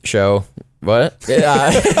show. What?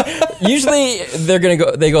 Usually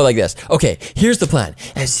they go like this. Okay, here's the plan.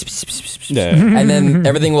 Yeah. And then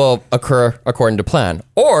everything will occur according to plan.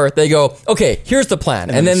 Or they go, okay, here's the plan.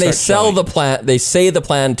 And then they start sell showing. the plan. They say the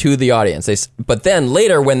plan to the audience. But then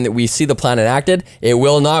later when we see the plan enacted, it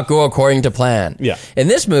will not go according to plan. Yeah. In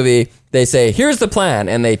this movie, they say, here's the plan.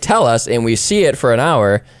 And they tell us and we see it for an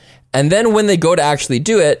hour. And then when they go to actually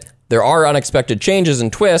do it, there are unexpected changes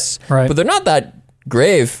and twists. Right. But they're not that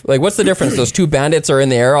grave. Like, what's the difference? Those two bandits are in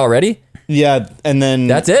the air already? Yeah, and then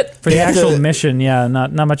That's it? For the have actual to- mission, yeah,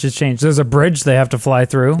 not much has changed. There's a bridge they have to fly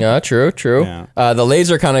through. Yeah, true. Yeah. The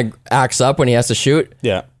laser kind of acts up when he has to shoot.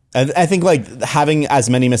 Yeah, I think like having as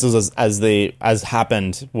many missiles as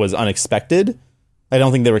happened was unexpected. I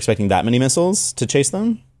don't think they were expecting that many missiles to chase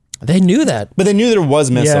them, They knew that. but they knew there was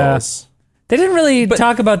missiles. They didn't really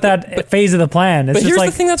talk about that phase of the plan. It's But just here's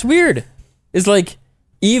like the thing that's weird. Is like,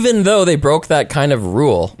 even though they broke that kind of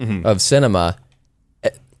rule Mm-hmm. of cinema,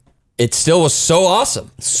 it still was so awesome.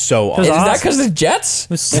 So was Is awesome. that awesome. because of jets?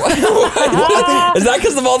 was- Is that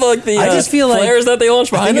because of all the I just feel like- flares that they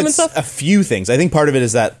launch I behind think them and it's stuff? a few things. I think part of it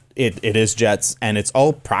is that it is jets and it's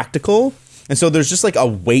all practical. And so there's just like a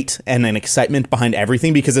weight and an excitement behind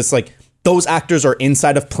everything because it's like those actors are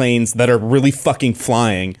inside of planes that are really fucking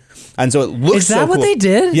flying. And so it looks Is that so what cool. they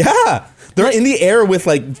did? Yeah. They're in the air with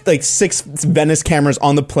like 6 Venice cameras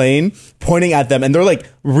on the plane pointing at them and they're like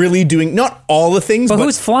really doing not all the things But but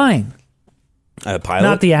who's flying? a pilot.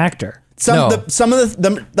 Not the actor. No. Some of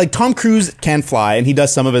them like Tom Cruise can fly and he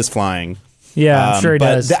does some of his flying. Yeah, I'm sure he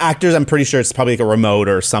but does. the actors, I'm pretty sure it's probably like a remote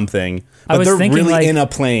or something. I But was they're thinking, really like- in a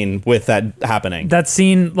plane with that happening. That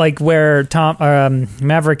scene, like where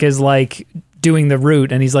Maverick is like doing the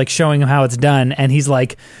route, and he's like showing him how it's done, and he's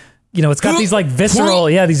like, you know, it's got these like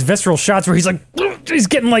these visceral shots where he's like, he's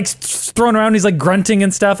getting like thrown around, he's like grunting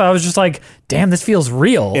and stuff. I was just like, damn, this feels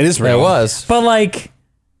real. It is Yeah, real. it was. But like,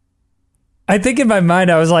 I think in my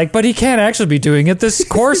mind I was like, but he can't actually be doing it. This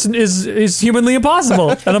course is humanly impossible.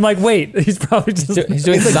 And I'm like, wait, he's probably just He's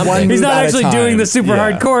doing It's like one something. he's not at a actually time. doing the super Yeah.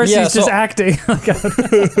 hard course. Yeah, he's just so- acting.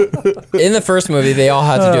 In the first movie, they all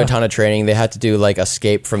had to do a ton of training. They had to do like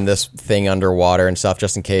escape from this thing underwater and stuff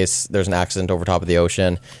just in case there's an accident over top of the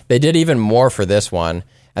ocean. They did even more for this one.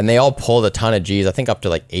 And they all pulled a ton of G's, I think up to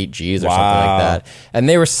like 8 G's or something Wow. like that. And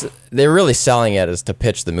they were really selling it as to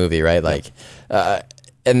pitch the movie, right? Like,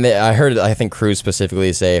 I heard, I think Cruise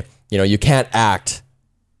specifically say, you know, you can't act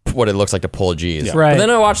what it looks like to pull G's. Yeah. Right. But then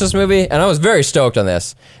I watched this movie and I was very stoked on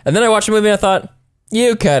this. And then I watched the movie and I thought,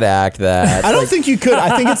 you could act that. I don't think you could.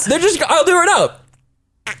 I think it's I'll do it up.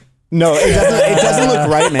 no. It doesn't look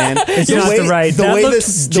right, man. It's not the right. The That way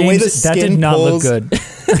looked- the way the James, that skin did not pulls, look good.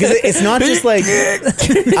 because it's not just like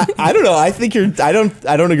I don't know. I think I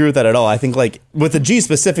don't agree with that at all. I think like with the G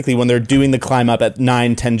specifically, when they're doing the climb up at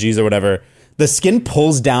 9-10 G's or whatever, the skin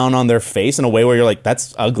pulls down on their face in a way where you're like,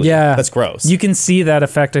 that's ugly. Yeah, That's gross. You can see that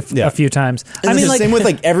effect Yeah. a few times. And it's the same with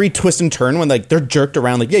like every twist and turn when like they're jerked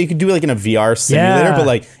around. Like, yeah, you could do it like in a VR simulator, Yeah. but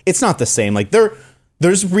like it's not the same. Like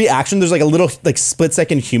there's reaction. There's like a little like split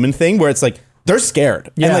second human thing where it's like they're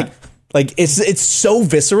scared. Yeah. And like it's so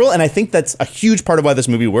visceral. And I think that's a huge part of why this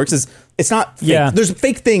movie works is it's not fake. Yeah. There's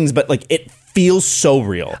fake things, but like it feels so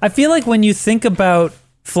real. I feel like when you think about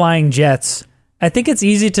flying jets I think it's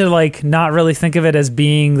easy to like not really think of it as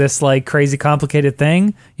being this like crazy complicated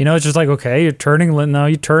thing. You know, it's just like, okay, you're turning, now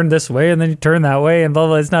you turn this way and then you turn that way and blah,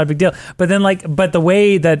 blah, it's not a big deal. But then but the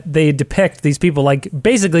way that they depict these people like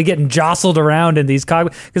basically getting jostled around in these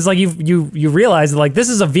because like you realize that like this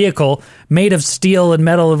is a vehicle made of steel and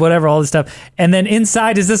metal and whatever, all this stuff. And then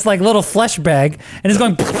inside is this like little flesh bag and it's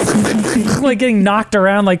going like getting knocked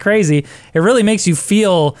around like crazy. It really makes you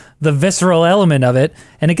feel the visceral element of it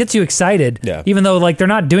and it gets you excited. Yeah. Even though like they're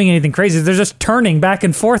not doing anything crazy, they're just turning back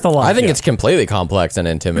and forth a lot. I think it's completely complex and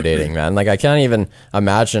intimidating, man. Like I can't even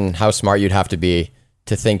imagine how smart you'd have to be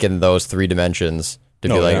to think in those 3 dimensions to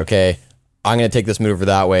be like, okay, I'm going to take this maneuver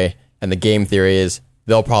that way, and the game theory is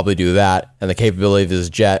they'll probably do that, and the capability of this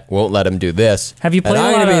jet won't let him do this. Have you played and a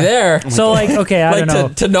I'm lot going to of- be there. So like, okay, I Like don't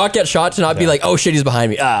know. to not get shot, to not be like, oh shit, he's behind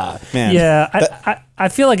me. Man. Yeah, I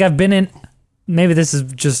feel like I've been in. Maybe this is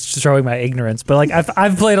just showing my ignorance, but like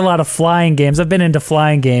I've played a lot of flying games. I've been into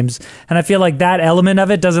flying games, and I feel like that element of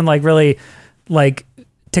it doesn't like really like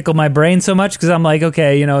tickle my brain so much because I'm like,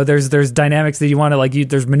 okay, you know, there's dynamics that you want to like.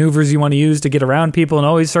 there's maneuvers you want to use to get around people and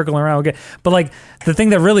always circling around. Okay, but like the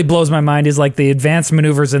thing that really blows my mind is like the advanced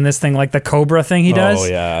maneuvers in this thing, like the Cobra thing he does. Oh,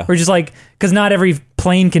 yeah. Or just like because not every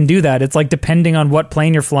plane can do that. It's like depending on what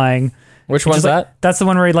plane you're flying. Which It's one's just, like, that? That's the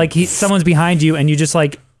one where like someone's behind you and you just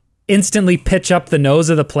like instantly pitch up the nose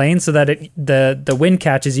of the plane so that the wind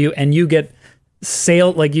catches you and you get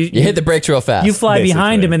sailed like you You hit the brakes real fast. you fly basically.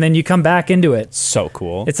 behind him and then you come back into it. So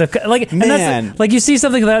cool. It's a like and Man. that's like you see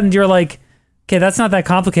something like that and you're like, okay, that's not that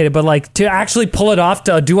complicated, but like to actually pull it off,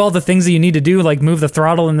 to do all the things that you need to do, like move the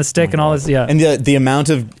throttle and the stick and all this, yeah. And the amount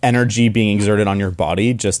of energy being exerted on your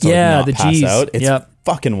body just to like, Yeah, not the pass G's. out, it's Yep.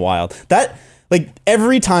 fucking wild. That like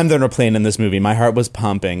every time they're on a plane in this movie, my heart was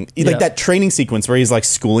pumping. Like Yeah. that training sequence where he's like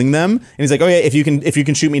schooling them, and he's like, "Oh yeah, if you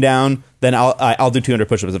can shoot me down, then I'll do 200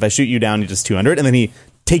 push-ups. If I shoot you down, you just 200." And then he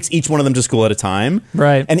takes each one of them to school at a time.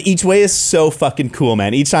 Right. And each way is so fucking cool,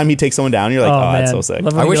 man. Each time he takes someone down, you're like, "Oh, that's so sick."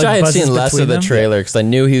 Love when I he, wish like, I had buzzes seen less between of the them. trailer because I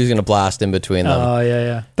knew he was going to blast in between them. Oh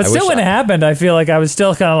yeah. But I still, wish when it happened, I feel like I was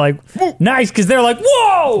still kind of like nice because they're like,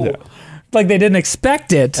 whoa, like they didn't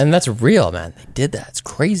expect it. And that's real, man. They did that. It's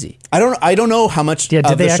crazy. I don't know how much Yeah,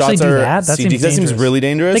 did of they the actually shots do are that? That CG. seems That seems dangerous. really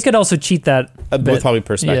dangerous. They could also cheat that. With bit. probably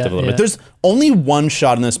perspective Yeah, a little yeah. bit. There's only one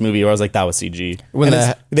shot in this movie where I was like, that was CG. When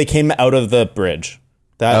And they came out of the bridge.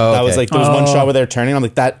 That Oh, was okay. like, there was one shot where they're turning. I'm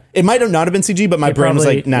like, that, it might have not have been CG, but my brain was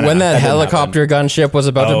probably- like, no, When that didn't helicopter gunship was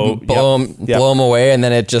about Oh, to blow him away, and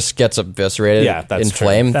then it just gets eviscerated Yeah, that's in true.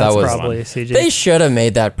 flame. That's that was probably CG. They should have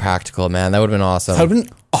made that practical, man. That would have been awesome. That would have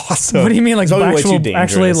been awesome. What do you mean, like It's probably way too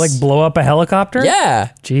actually dangerous. like blow up a helicopter? Yeah,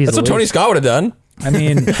 Jeez that's what Louise. Tony Scott would have done. I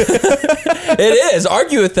mean, It is.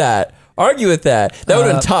 Argue with that. Argue with that. That would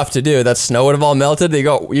have been tough to do. That snow would have all melted. You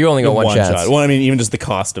only got one chance. shot. Well, I mean, even just the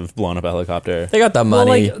cost of blowing up a helicopter. They got the well,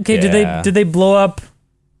 money. like, okay, Yeah. did they blow up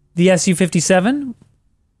the Su-57?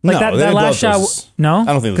 Like No, that they didn't blow last up shot? those- No, I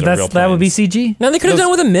don't think those 'Cause are real that would be planes. CG. no, they could have done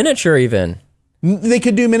it with a miniature even. They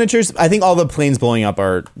could do miniatures. I think all the planes blowing up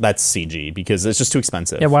that's CG because it's just too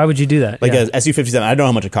expensive. Yeah, why would you do that? Like yeah. a Su-57, I don't know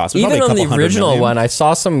how much it costs. But Even probably a on couple the hundred original million. one, I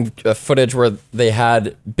saw some footage where they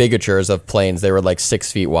had bigatures of planes. They were like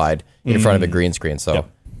 6 feet wide in front of a green screen. So Yep.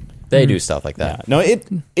 they do stuff like that. No,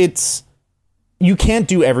 it's you can't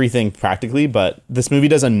do everything practically, but this movie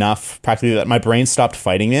does enough practically that my brain stopped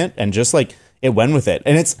fighting it and just like it went with it.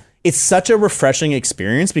 And it's such a refreshing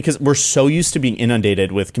experience because we're so used to being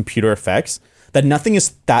inundated with computer effects that nothing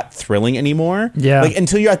is that thrilling anymore. Yeah. Like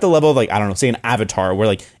until you're at the level of like, I don't know, say an Avatar where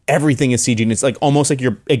like everything is CG and it's like almost like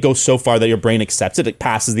it goes so far that your brain accepts it. It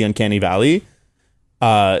passes the uncanny valley.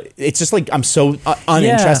 It's just like I'm so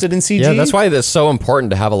uninterested in CG. Yeah, that's why it's so important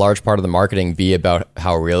to have a large part of the marketing be about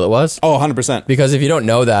how real it was. Oh, 100%. Because if you don't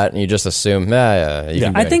know that and you just assume, you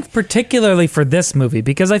can I think particularly for this movie,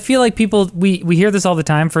 because I feel like people we hear this all the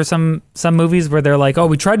time for some movies where they're like, oh,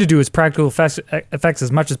 we tried to do as practical effects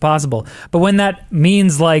as much as possible, but when that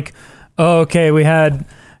means like, oh, okay, we had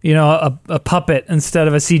a puppet instead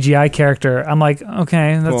of a CGI character, I'm like,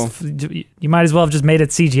 okay, you might as well have just made it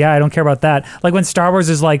CGI. I don't care about that. Like when Star Wars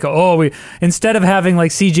is like, oh, we instead of having like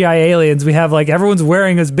CGI aliens, we have like everyone's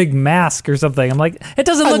wearing this big mask or something. I'm like, it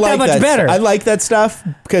doesn't look that much better. I like that stuff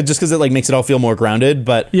because it like makes it all feel more grounded,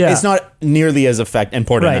 but Yeah. it's not nearly as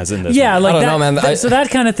important as in this. Yeah, movie. like I don't that, know, man. so that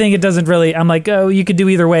kind of thing, it doesn't really. I'm like, oh, you could do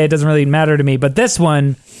either way. It doesn't really matter to me. But this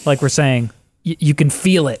one, like we're saying, you can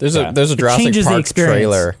feel it. There's a Jurassic changes the Park experience.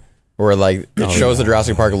 trailer where like it shows the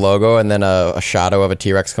Jurassic Park logo and then a shadow of a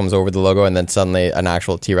T-Rex comes over the logo and then suddenly an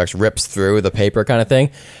actual T-Rex rips through the paper kind of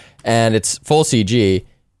thing, and it's full CG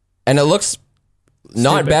and it looks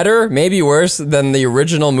not better, maybe worse than the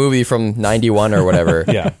original movie from 91 or whatever.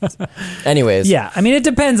 Yeah. Anyways. Yeah, I mean, it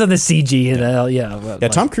depends on the CG. Yeah,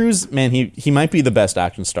 Tom Cruise, man, he might be the best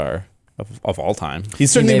action star of all time.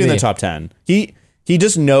 He's certainly may in the be. top 10. He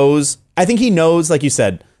just knows, I think he knows, like you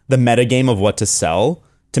said, the meta game of what to sell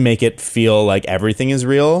to make it feel like everything is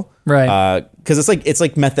real. Right. Because it's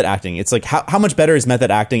like method acting. It's like how much better is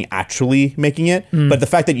method acting actually making it? But the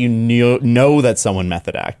fact that you know that someone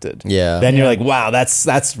method acted. Yeah. Then you're like, wow,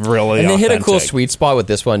 that's really And they hit a cool authentic. sweet spot with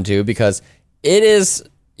this one too, because it is,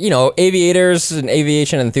 aviators and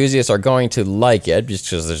aviation enthusiasts are going to like it just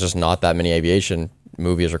because there's just not that many aviation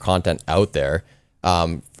movies or content out there,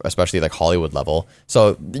 especially like Hollywood level.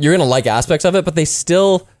 So you're going to like aspects of it, but they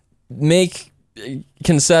still make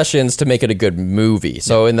concessions to make it a good movie.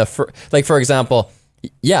 So in for example,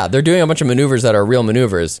 they're doing a bunch of maneuvers that are real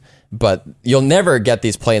maneuvers, but you'll never get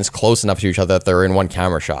these planes close enough to each other that they're in one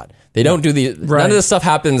camera shot. They don't do none of this stuff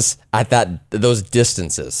happens at those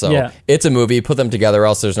distances. So it's a movie, put them together, or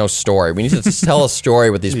else there's no story. We need to just tell a story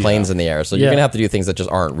with these planes in the air. So you're gonna have to do things that just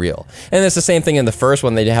aren't real. And it's the same thing in the first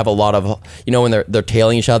one. They have a lot of, when they're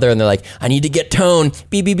tailing each other and they're like, I need to get tone,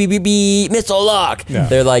 beep beep beep beep beep, missile lock. Yeah.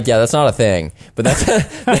 They're like, that's not a thing, but that's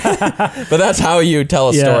but that's how you tell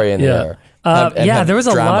a story in the air.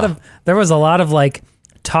 There was a lot of like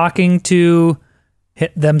talking to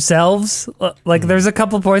themselves. Like there's a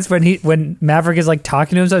couple points when Maverick is like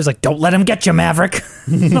talking to himself, he's like, don't let him get you, Maverick.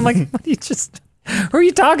 I'm like, what are you who are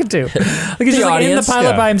you talking to? Like he's just like in the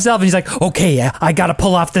pilot by himself, and he's like, okay, I gotta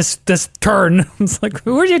pull off this turn. It's like,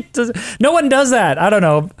 who are you? No one does that. I don't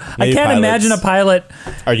know. I can't imagine a pilot.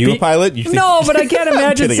 Are you a pilot? No, but I can't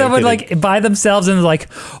imagine kidding, someone like by themselves and like,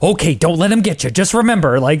 okay, don't let him get you. Just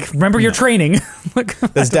remember your training.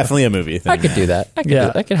 That's definitely a movie thing. I could do that.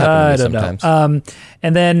 That could happen to me sometimes.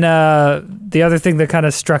 And then the other thing that kind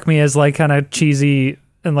of struck me as like kind of cheesy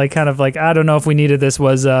and like kind of like, I don't know if we needed this,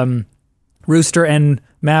 was Rooster and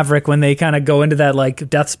Maverick when they kind of go into that like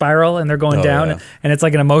death spiral and they're going down and it's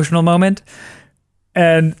like an emotional moment.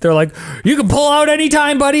 And they're like, you can pull out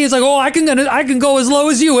anytime, buddy. It's like, oh, I can go as low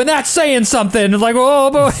as you, and that's saying something. It's like, oh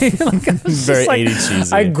boy, very 80s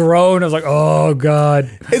cheesy. I groaned. I was like, oh god.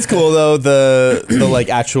 It's cool though, the like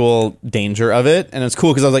actual danger of it, and it's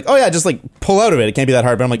cool because I was like, oh yeah, just like pull out of it. It can't be that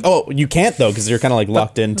hard. But I'm like, oh, you can't though because you're kind of like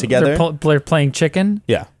locked in together. They're playing chicken.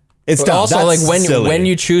 Yeah, it's But also that's like silly. when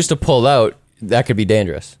you choose to pull out, that could be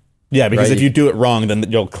dangerous. Yeah, because Right. if you do it wrong, then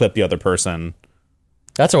you'll clip the other person.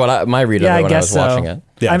 That's what my read of it when I was watching it.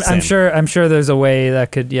 Yeah, I'm same. sure there's a way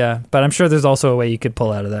that could, but I'm sure there's also a way you could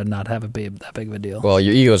pull out of that and not have it be that big of a deal. Well,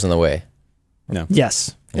 your ego's in the way.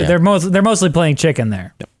 Yes, Yeah. they're mostly playing chicken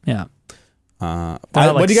there. Yep. Yeah.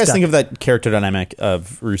 What do you guys think of that character dynamic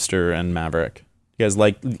of Rooster and Maverick? You guys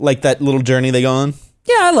like that little journey they go on?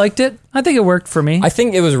 Yeah, I liked it. I think it worked for me. I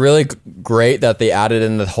think it was really great that they added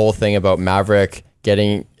in the whole thing about Maverick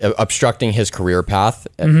obstructing his career path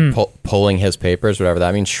and pulling his papers, whatever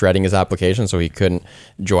that means, shredding his application so he couldn't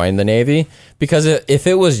join the Navy. Because if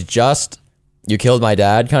it was just you killed my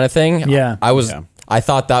dad kind of thing, I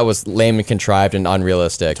thought that was lame and contrived and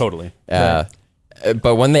unrealistic. Totally.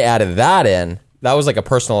 But when they added that in, that was like a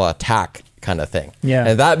personal attack kind of thing. Yeah.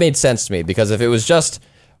 And that made sense to me because if it was just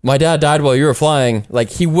my dad died while you were flying, like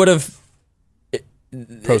he would have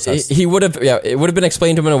Processed. He would have, it would have been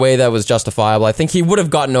explained to him in a way that was justifiable. I think he would have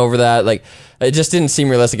gotten over that. Like, it just didn't seem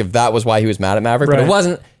realistic if that was why he was mad at Maverick, but Right. it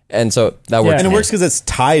wasn't. And so that worked. And it for me. works because it's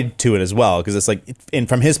tied to it as well. Because it's like,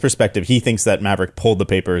 from his perspective, he thinks that Maverick pulled the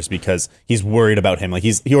papers because he's worried about him. Like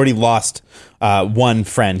he already lost one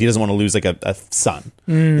friend. He doesn't want to lose like a son.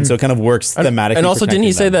 And so it kind of works thematically. And also, didn't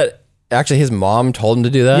he say that actually his mom told him to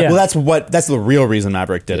do that? Yeah. Well, that's the real reason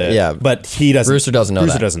Maverick did it. Yeah. But he doesn't. Rooster doesn't know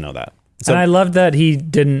Rooster that. doesn't know that. So and I loved that he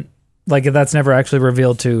didn't, like, that's never actually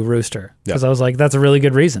revealed to Rooster. Because I was like, that's a really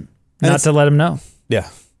good reason not to let him know. yeah.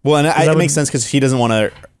 Well, and it makes sense because he doesn't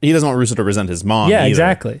want Rooster to resent his mom. Yeah, either.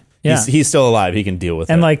 exactly. Yeah. He's still alive. He can deal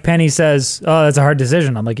with it. And like Penny says, oh, that's a hard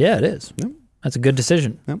decision. I'm like, yeah, it is. That's a good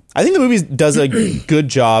decision. I think the movie does a good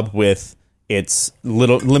job with its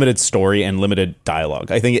limited story and limited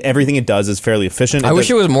dialogue. I think everything it does is fairly efficient. I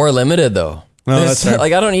wish it was more limited though. No, that's fair.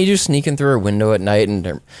 Like, I don't need you sneaking through her window at night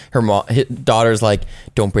and his daughter's like,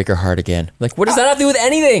 don't break her heart again. Like, what does that have to do with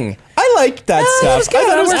anything? I like that stuff. I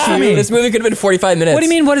thought it was cute. This movie could have been 45 minutes. What do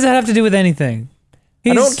you mean? What does that have to do with anything?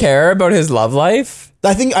 I don't care about his love life.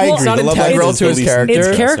 I think I agree. it's not The love life integral is to the his least character. It's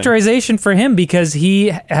interesting. characterization for him because he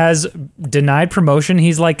has denied promotion.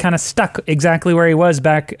 He's like kind of stuck exactly where he was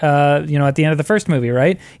back, at the end of the first movie,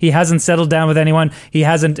 right? He hasn't settled down with anyone. He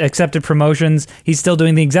hasn't accepted promotions. He's still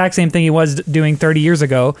doing the exact same thing he was doing 30 years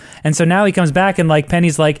ago. And so now he comes back and like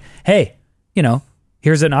Penny's like, hey,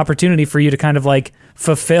 here's an opportunity for you to kind of like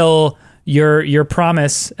fulfill your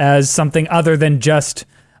promise as something other than just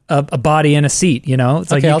a body in a seat, you know?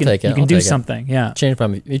 It's Okay, I'll take it. You can I'll do take it. something. Yeah.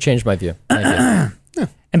 You changed my view. Thank you.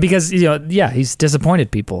 And because, you know, yeah, he's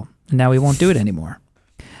disappointed people and now he won't do it anymore.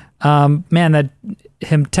 Man, that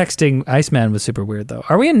him texting Iceman was super weird though.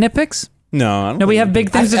 Are we in nitpicks? No, I don't No, we think- have big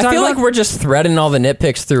I, things to I talk feel about. like we're just threading all the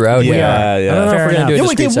nitpicks throughout here. Yeah, yeah. I don't know Fair if we're going to do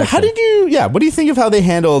enough. a discrete section. how did you? Yeah, what do you think of how they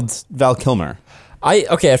handled Val Kilmer?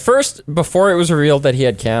 Okay, at first, before it was revealed that he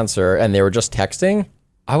had cancer and they were just texting,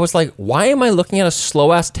 I was like, why am I looking at a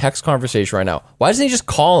slow-ass text conversation right now? Why doesn't he just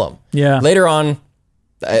call him? Yeah. Later on,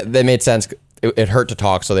 they made sense. It hurt to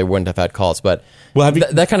talk, so they wouldn't have had calls. But Well, have you-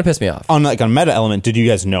 that kind of pissed me off. On like a meta element, did you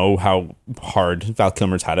guys know how hard Val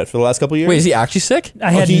Kilmer's had it for the last couple of years? Wait, is he actually sick?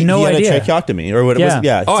 I had he no had idea. a tracheotomy or what it Yeah. was.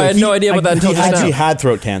 Yeah. Oh, I had no idea about that until He just actually now. had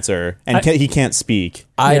throat cancer and he can't speak.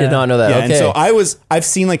 I did Yeah. not know that. Yeah, Okay. and so I've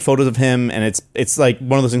seen like photos of him, and it's like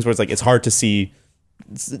one of those things where it's like it's hard to see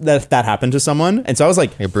that happened to someone, and so I was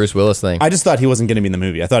like, Like a Bruce Willis thing. I just thought he wasn't going to be in the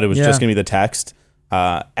movie. I thought it was Yeah. just going to be the text,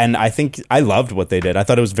 and I think I loved what they did. I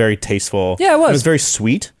thought it was very tasteful. Yeah, it was. It was very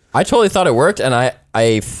sweet. I totally thought it worked, and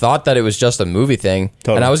I thought that it was just a movie thing.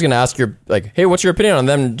 Totally. And I was going to ask your, like, hey, what's your opinion on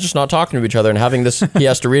them just not talking to each other and having this, he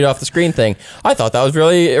has to read off the screen thing. I thought that was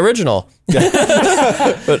really original.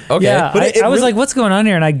 But okay. Yeah, But it I was really- like, what's going on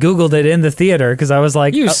here? And I Googled it in the theater because I was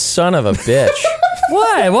like, You son of a bitch.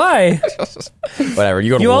 why? Why? Whatever.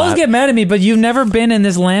 You go to You always lab. get mad at me, but you've never been in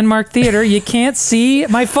this landmark theater. You can't see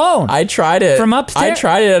my phone. I tried it. From upstairs? I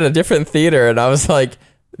tried it at a different theater, and I was like,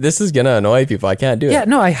 this is going to annoy people. I can't do it. yeah,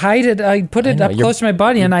 no, I hide it. I put it know, up your close to my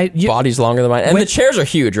body, and Body's longer than mine. And When- the chairs are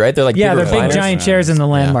huge, right? They're like yeah, big they're big recliners. giant chairs in the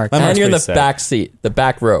landmark. Landmark's And you're in the pretty sick. back seat, the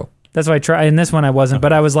back row. That's why I tried. In this one, I wasn't,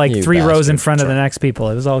 but I was like You 3 rows in bastard. front of the next people.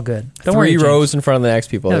 It was all good. Don't worry, Three James. rows in front of the next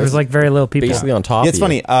people. Yeah, there was like very little people. basically on top Yeah, it's of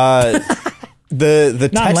you. funny. The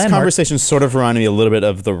Not text landmark. conversation sort of reminded me a little bit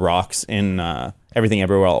of The Rock's in Everything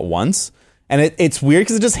Everywhere All at Once, and it's weird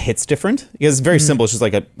because it just hits different. Because it's very simple. It's just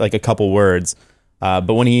like a couple words.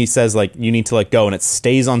 But when he says like you need to let go and it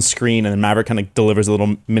stays on screen and then Maverick kind of delivers a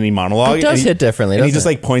little mini monologue. It does and he- hit differently, And he doesn't just it?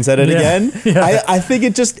 like points at it Yeah. again. I think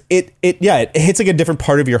it just it hits like a different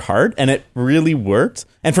part of your heart and it really worked.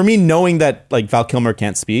 And for me, knowing that like Val Kilmer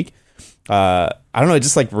can't speak, I don't know, it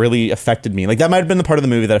just like really affected me. Like that might have been the part of the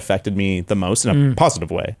movie that affected me the most in a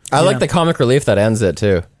positive way. I Yeah. like the comic relief that ends it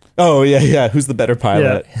too. Oh yeah. Who's the better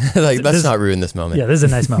pilot? Like let's This- not ruin this moment. Yeah, this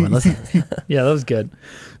is a nice moment. Listen. Yeah, that was good.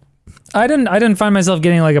 I didn't find myself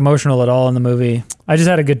getting like emotional at all in the movie. I just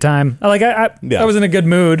had a good time. I Yeah. was in a good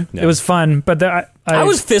mood. Yeah. It was fun, but I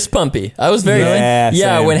was fist pumpy. I was very Yeah,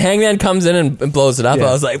 same. when Hangman comes in and blows it up, Yeah.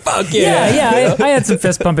 I was like, fuck yeah. yeah. I had some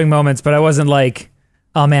fist pumping moments, but I wasn't like,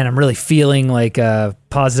 oh man, I'm really feeling like a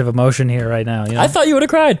positive emotion here right now. You know? I thought you would have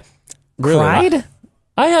cried. cried.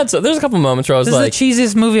 I had there's a couple moments where I was This like, is the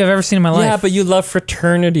cheesiest movie I've ever seen in my life. yeah, but you love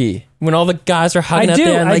fraternity. When all the guys are I hugging at do,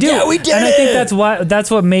 the end, I like, do, yeah, we did and it. I think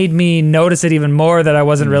that's what made me notice it even more. That I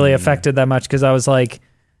wasn't really affected that much because I was like,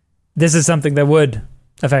 this is something that would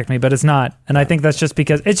affect me, but it's not. And I think that's just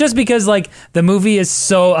because like the movie is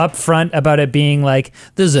so upfront about it being like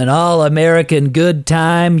this is an all-American good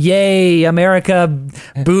time, yay America,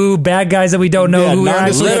 boo bad guys that we don't know Yeah, who are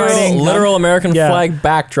actually fighting. literal American Yeah. flag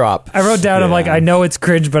backdrop. I wrote down, I'm like, Yeah. I know it's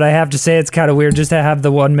cringe, but I have to say it's kind of weird just to have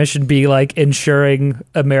the one mission be like ensuring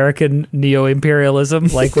American neo-imperialism.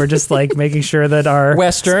 Like we're just like making sure that our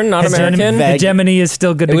Western, not American. hegemony is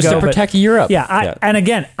still good It to was go. to but- protect Europe. yeah, and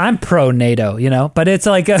again, I'm pro NATO, you know, but it's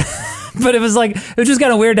like, but it was just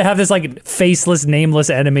kind of weird to have this like faceless, nameless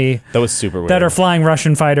enemy That was super weird. that are flying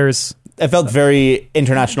Russian fighters. It felt very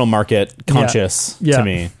international market conscious Yeah. to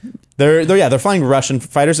me. They're flying Russian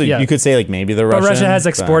fighters, so Yeah. you could say like maybe they're But Russian. Russia has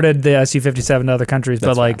exported the Su-57 to other countries, but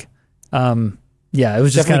That's like, yeah, it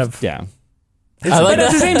was just kind of. yeah. I like But at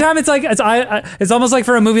the that. same time, it's like it's almost like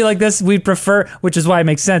for a movie like this, we'd prefer, which is why it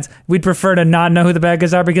makes sense. We'd prefer to not know who the bad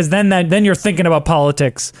guys are because then you're thinking about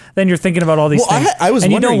politics. Then you're thinking about all these Well, things, I was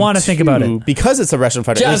and you don't wondering, want to think about too, it. because it's a Russian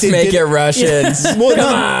fighter. Just Like, make did- it Russians. Well, Come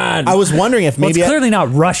no, on. I was wondering if Well, maybe it's clearly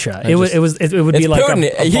not Russia. It would It's be like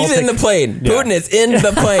Putin. a He's Baltic- in the plane. Putin is in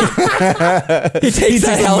the plane. He takes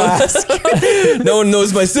that helmet. No one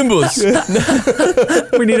knows my symbols.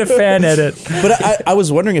 We need a fan edit. But I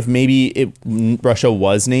was wondering if maybe Russia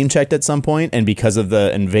was name checked at some point, and because of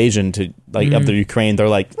the invasion to of the Ukraine, they're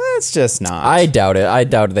like, it's just not. I doubt it. I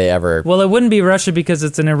doubt they ever. Well, it wouldn't be Russia because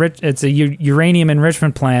it's a uranium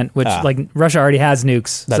enrichment plant, which like Russia already has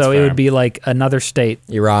nukes, That's so it fair. would be like another state.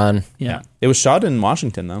 Iran. Yeah, It was shot in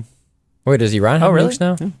Washington though. Wait, does Iran have really? nukes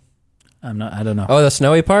now? I don't know. Oh, the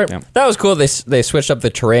snowy part? Yeah. That was cool. They switched up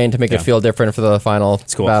the terrain to make it Yeah. feel different for the final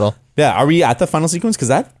cool. battle. Yeah, are we at the final sequence? Because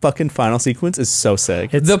that fucking final sequence is so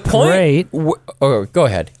sick. It's The point. great. Oh, go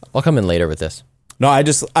ahead. I'll come in later with this. No, I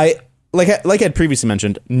like I'd previously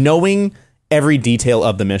mentioned, knowing every detail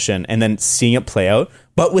of the mission and then seeing it play out,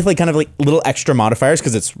 but with like kind of like little extra modifiers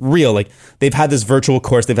because it's real. Like they've had this virtual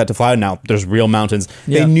course they've had to fly, and now there's real mountains.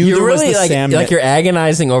 They knew You're there was really the Sam. like you're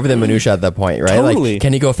agonizing over the minutia at that point, right? Totally. Like,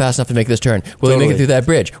 can he go fast enough to make this turn? Will he make it Totally. through that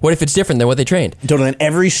bridge? What if it's different than what they trained? Totally. And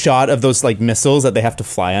every shot of those like missiles that they have to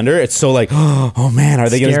fly under, it's so like, oh man, are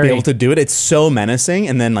they going to be Scary. able to do it? It's so menacing.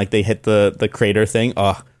 And then like they hit the crater thing.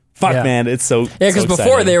 Oh, fuck, Yeah. man. It's so Yeah, because so before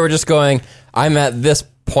exciting. they were just going, I'm at this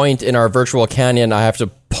point in our virtual canyon, I have to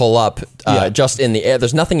pull up just in the air.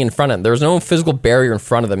 There's nothing in front of them. There was no physical barrier in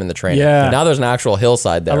front of them in the training. Yeah. Now there's an actual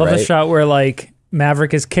hillside there, I love right? the shot where like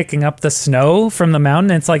Maverick is kicking up the snow from the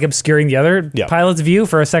mountain. It's like obscuring the other Yeah. pilot's view.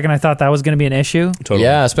 For a second, I thought that was going to be an issue. Totally.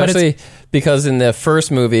 Yeah, especially because in the first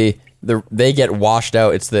movie, they get washed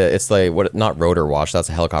out. It's like what? Not rotor wash. That's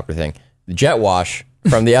a helicopter thing. Jet wash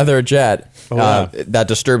from the other jet that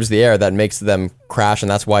disturbs the air, that makes them crash, and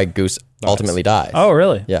that's why Goose ultimately dies. Oh,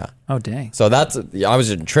 really? Yeah. Oh, dang. So I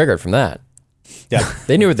was triggered from that. Yeah.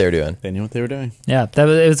 They knew what they were doing. They knew what they were doing. Yeah,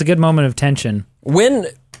 it was a good moment of tension. When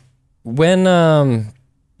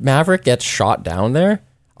Maverick gets shot down there,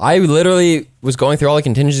 I literally was going through all the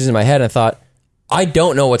contingencies in my head and I thought, I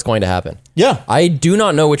don't know what's going to happen. Yeah. I do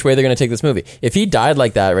not know which way they're going to take this movie. If he died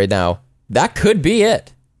like that right now, that could be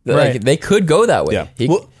it. Right. Like, they could go that way. Yeah. He,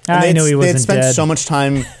 I knew he They had wasn't spent dead. so much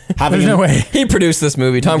time having There's no way. he produced this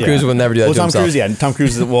movie. Tom Cruise would never do that well, to Tom himself. Cruise, yeah. Tom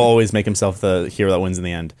Cruise will always make himself the hero that wins in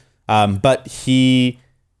the end. But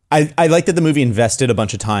I like that the movie invested a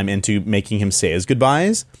bunch of time into making him say his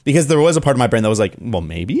goodbyes, because there was a part of my brain that was like, well,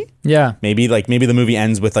 maybe Yeah. the movie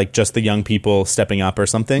ends with like just the young people stepping up or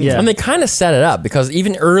something. Yeah. And they kind of set it up because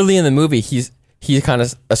even early in the movie, he kind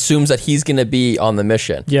of assumes that he's going to be on the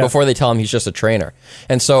mission before they tell him he's just a trainer.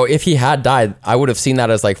 And so if he had died, I would have seen that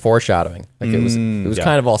as like foreshadowing. Like it was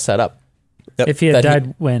kind of all set up. If he had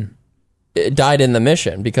died, when? It died in the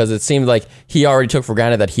mission because it seemed like he already took for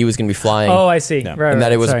granted that he was going to be flying. Oh, I see. Right, and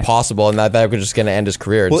that it was sorry. possible, and that was just going to end his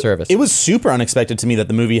career in service. It was super unexpected to me that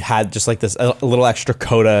the movie had just like this a little extra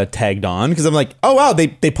coda tagged on, because I'm like, oh wow, they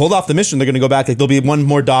pulled off the mission. They're going to go back. Like there'll be one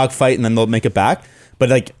more dog fight and then they'll make it back. But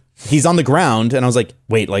like he's on the ground, and I was like,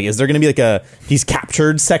 wait, like is there going to be like a he's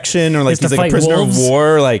captured section, or like He has he's to like a fight prisoner wolves? of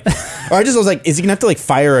war, like, or I was like, is he going to have to like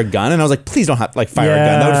fire a gun? And I was like, please don't have to like fire a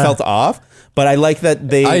gun. That would have felt off. But I like that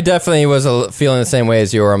they. I definitely was feeling the same way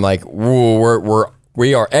as you, where I'm like, "Whoa,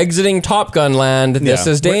 we are exiting Top Gun land. This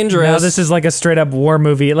Yeah. is dangerous." Now this is like a straight up war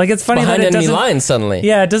movie. Like it's funny behind that it enemy doesn't. lines suddenly.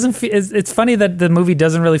 Yeah, it doesn't. It's funny that the movie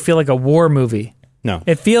doesn't really feel like a war movie. No.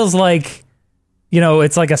 It feels like,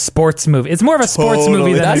 it's like a sports movie. It's more of a sports Totally.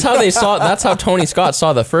 movie than That's how they saw. That's how Tony Scott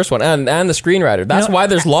saw the first one, and the screenwriter. That's why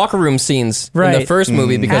there's locker room scenes in the Right. first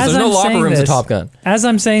movie, because As there's no I'm locker saying rooms in this- Top Gun. As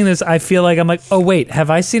I'm saying this, I feel like I'm like, oh wait, have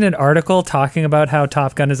I seen an article talking about how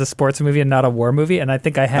Top Gun is a sports movie and not a war movie? And I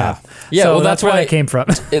think I have. Yeah, so well, that's that's where why- that came from.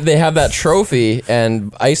 They have that trophy,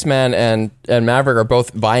 and Iceman and Maverick are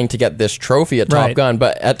both vying to get this trophy at Top Right. Gun.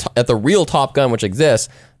 But at the real Top Gun, which exists,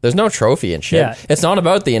 there's no trophy and shit. Yeah. It's not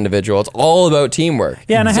about the individual. It's all about teamwork.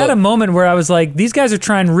 Yeah, and I had a moment where I was like, these guys are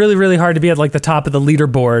trying really, really hard to be at like the top of the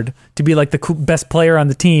leaderboard, to be like the best player on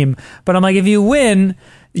the team. But I'm like, if you win,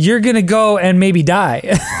 you're going to go and maybe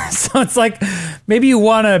die. So it's like, maybe you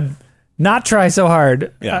want to not try so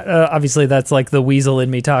hard. Yeah. Obviously, that's like the weasel in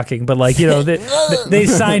me talking, but like, they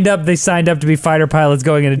signed up. They signed up to be fighter pilots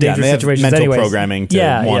going into Yeah, and dangerous they have situations. mental anyways. programming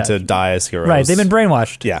to want to die as heroes. Right, they've been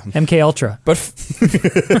brainwashed. Yeah. MK Ultra. But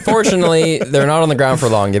fortunately, they're not on the ground for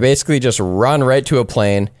long. They basically just run right to a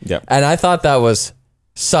plane. Yep. And I thought that was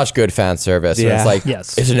such good fan service. Yeah. Yeah. It's like,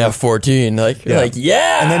 Yes. it's an F-14. Like, you're like,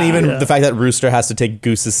 yeah. And then even the fact that Rooster has to take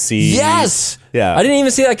Goose's seat. yes. Yeah. I didn't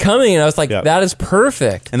even see that coming. And I was like, Yeah. that is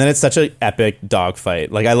perfect. And then it's such an epic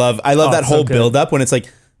dogfight. Like I love that it's so whole good. build up when it's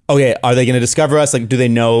like, okay, are they going to discover us? Like, do they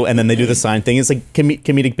know? And then they do the sign thing. It's like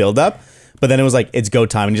comedic build up. But then it was like, it's go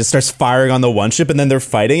time, and he just starts firing on the one ship, and then they're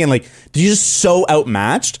fighting, and like he's just so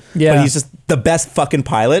outmatched. Yeah. But he's just the best fucking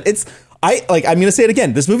pilot. I'm gonna say it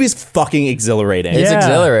again. This movie is fucking exhilarating. It's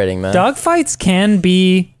exhilarating, man. Dogfights can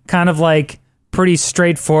be kind of like pretty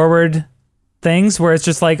straightforward things where it's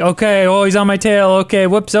just like, okay, oh, he's on my tail. Okay,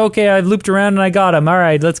 whoops. Okay, I looped around and I got him. All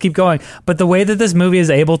right, let's keep going. But the way that this movie is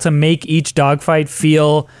able to make each dogfight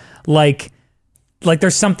feel like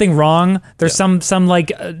there's something wrong. There's some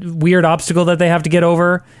like weird obstacle that they have to get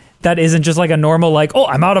over. That isn't just like a normal, like, oh,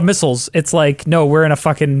 I'm out of missiles. It's like, no, we're in a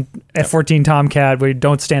fucking F-14 Tomcat. We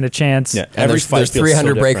don't stand a chance. Yeah. And there's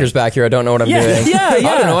 300 breakers back here. I don't know what I'm doing. Yeah. I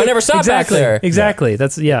don't know. I never saw it back exactly. there. Exactly.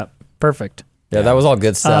 That's perfect. Yeah, that was all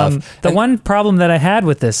good stuff. The one problem that I had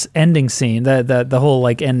with this ending scene, the whole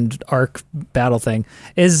like end arc battle thing,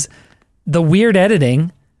 is the weird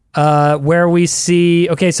editing. Where we see,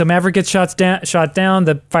 so Maverick gets shot down,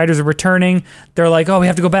 the fighters are returning, they're like, oh, we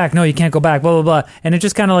have to go back, no, you can't go back, blah, blah, blah, and it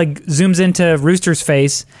just kind of like zooms into Rooster's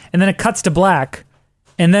face, and then it cuts to black,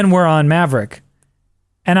 and then we're on Maverick,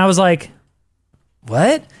 and I was like,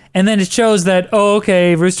 what? And then it shows that,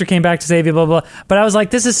 Rooster came back to save you, blah, blah, blah, but I was like,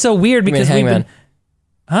 this is so weird because we've been...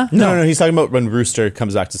 Huh? No, he's talking about when Rooster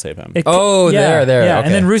comes back to save him. There. Yeah, Okay.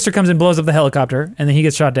 and then Rooster comes and blows up the helicopter, and then he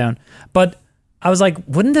gets shot down, but I was like,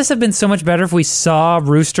 wouldn't this have been so much better if we saw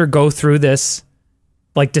Rooster go through this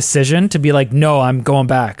like decision to be like, no, I'm going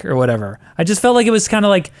back or whatever. I just felt like it was kind of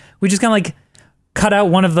like, we just kind of like cut out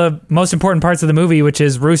one of the most important parts of the movie, which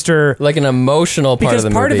is Rooster. Like an emotional part of the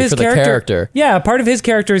movie for the character. Yeah, part of his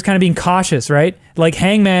character is kind of being cautious, right? Like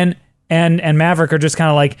Hangman and Maverick are just kind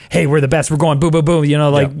of like, hey, we're the best. We're going boo, boo, boo. You know,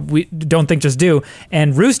 like we don't think, just do.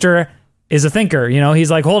 And Rooster is a thinker, you know, he's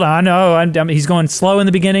like, hold on, no, he's going slow in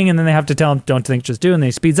the beginning, and then they have to tell him, don't think, just do, and then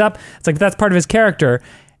he speeds up. It's like, that's part of his character,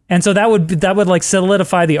 and so that would like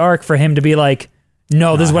solidify the arc for him to be like,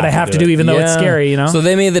 no, this is what I have to do, even though it's scary, you know. So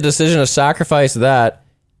they made the decision to sacrifice that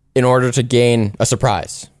in order to gain a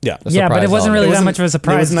surprise. Yeah, but it wasn't really that much of a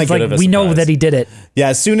surprise. It's like we know that he did it. Yeah,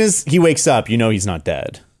 as soon as he wakes up, you know he's not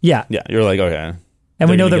dead. Yeah, you're like, okay, and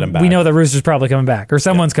we know that Rooster's probably coming back, or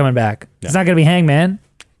someone's coming back. It's not gonna be Hangman.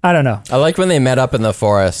 I don't know. I liked when they met up in the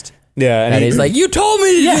forest. Yeah, and he's like, you told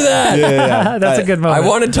me to do that. Yeah. That's a good moment. I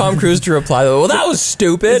wanted Tom Cruise to reply, well, that was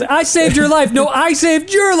stupid. I saved your life. No, I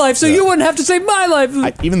saved your life, so you wouldn't have to save my life.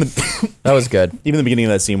 That was good. Even the beginning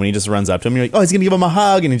of that scene when he just runs up to him, you're like, oh, he's gonna give him a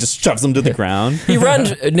hug, and he just shoves him to the ground. He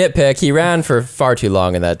ran for far too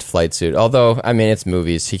long in that flight suit. Although, I mean, it's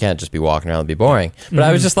movies. He can't just be walking around and be boring. But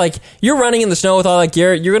I was just like, you're running in the snow with all that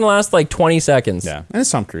gear. You're going to last like 20 seconds. Yeah, and it's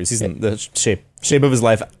Tom Cruise. He's in the shape of his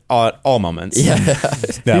life at all moments. Yeah.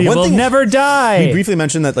 He will never die. He briefly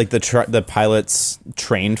mentioned that like the pilots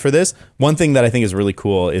trained for this. One thing that I think is really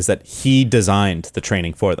cool is that he designed the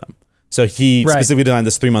training for them. So he specifically designed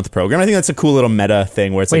this 3-month program. I think that's a cool little meta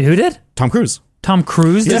thing where it's who did? Tom Cruise. Tom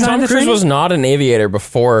Cruise designed Tom the Cruise training? was not an aviator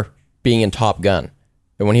before being in Top Gun.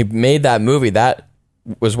 And when he made that movie, that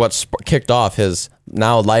was what kicked off his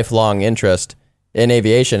now lifelong interest in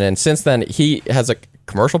aviation. And since then, he has a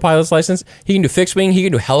commercial pilot's license. He can do fixed wing. He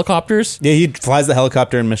can do helicopters. Yeah, he flies the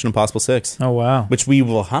helicopter in Mission Impossible 6. Oh, wow. Which we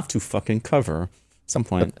will have to fucking cover at some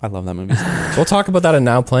point. I love that movie. We'll talk about that in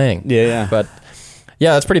Now Playing. Yeah. But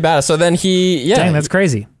yeah, that's pretty badass. So then Dang, that's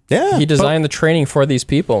crazy. Yeah. He designed the training for these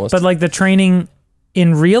people. But like the training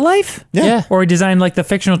in real life? Yeah. Or he designed like the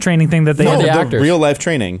fictional training thing that they No, had. the the actors. real life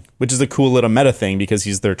training, which is a cool little meta thing because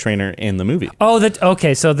he's their trainer in the movie. Oh,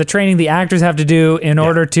 okay. So the training the actors have to do in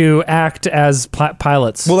order to act as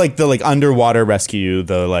pilots. Well, like the underwater rescue,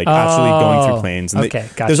 the actually going through planes. And okay,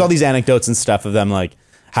 gotcha. There's all these anecdotes and stuff of them like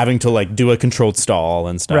having to do a controlled stall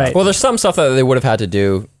and stuff. Right. Well, there's some stuff that they would have had to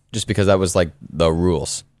do just because that was like the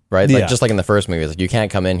rules, right? Like Yeah. just like in the first movie, it's like you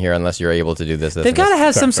can't come in here unless you're able to do this. They've got to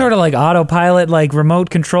have some sort of like autopilot, like remote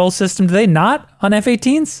control system. Do they not on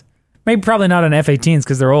F-18s? Maybe probably not on F-18s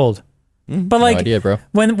because they're old. But like No idea, bro.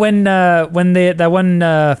 when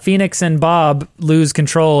Phoenix and Bob lose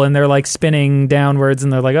control and they're like spinning downwards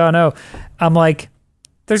and they're like, oh no, I'm like,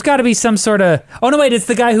 there's got to be some sort of. Oh no, wait, it's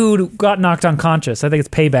the guy who got knocked unconscious. I think it's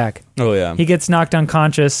Payback. Oh yeah. He gets knocked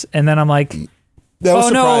unconscious and then I'm like, I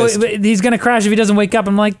was no, surprised. he's gonna crash if he doesn't wake up.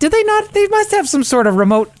 I'm like, did they not? They must have some sort of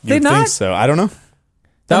remote. They You'd not? think so. I don't know.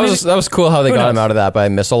 That was cool how they Who got him knows? out of that by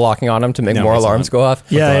missile locking on him to make No, more he's alarms not. go off.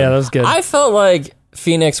 Yeah, that was good. I felt like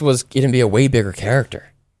Phoenix was going to be a way bigger character.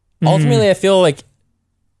 Ultimately, I feel like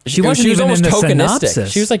She wasn't was even almost in the tokenistic.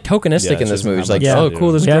 synopsis. She was like tokenistic Yeah, in she this doesn't movie. have She's like, much oh, to cool,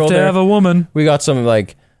 do. this you girl have to there. have a woman. We got some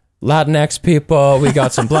like Latinx people. We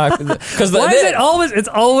got some black. Because Why is it always? It's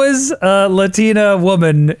always a Latina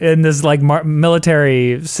woman in this like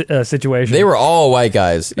military situation. they were all white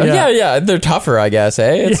guys. Yeah. Yeah, they're tougher, I guess.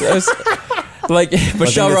 Eh? It's like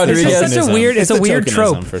Michelle it's Rodriguez. such a weird- it's a the weird tokenism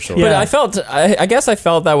trope. for sure. But Yeah. I guess I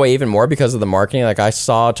felt that way even more because of the marketing. Like I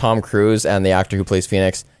saw Tom Cruise and the actor who plays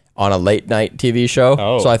Phoenix on a late night TV show.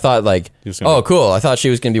 Oh. So I thought like, was gonna oh, be- cool. I thought she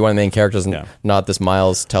was going to be one of the main characters and Yeah. not this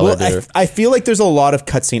Miles Teller. Well, dude. I feel like there's a lot of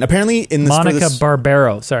cutscene. Apparently, in this, Monica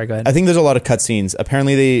Barbero. Sorry, go ahead. I think there's a lot of cutscenes.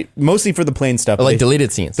 Apparently, they mostly for the plane stuff. Or, like they-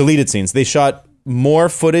 deleted scenes. Deleted scenes. They shot more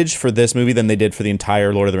footage for this movie than they did for the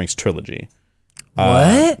entire Lord of the Rings trilogy.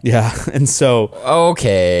 What? Yeah, and so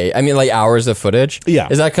Okay. I mean, like hours of footage. Yeah.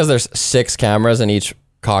 Is that because there's 6 cameras in each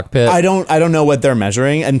cockpit? I don't know what they're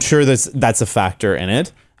measuring. I'm sure that's a factor in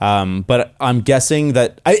it. But I'm guessing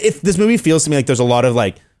that if this movie feels to me like there's a lot of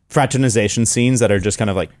like fraternization scenes that are just kind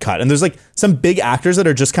of like cut. And there's like some big actors that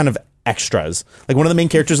are just kind of extras. Like one of the main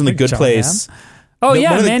characters in The Good John Place. Oh, one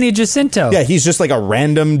yeah, of the- Manny Jacinto. Yeah, he's just like a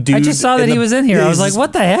random dude. I just saw that he was in here. I was he's like, just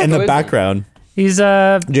what the heck? In Who the is he? background. He's,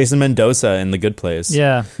 Jason Mendoza in The Good Place.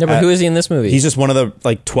 yeah. Yeah, but who is he in this movie? He's just one of the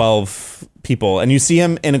like 12 people, and you see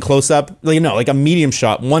him in a close-up, like a medium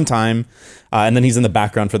shot one time, and then he's in the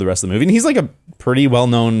background for the rest of the movie. And he's like a pretty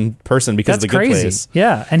well-known person because That's of The Good crazy. Place.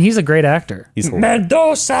 Yeah, and he's a great actor. He's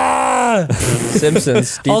Mendoza!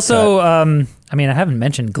 Simpsons. deep Also, cut. I mean, I haven't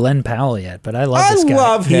mentioned Glenn Powell yet, but I love I this guy.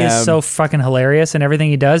 love He is him. so fucking hilarious in everything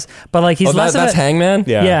he does. But like, he's Oh, less that's of a, Hangman?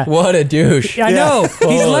 Yeah. Yeah. What a douche. I know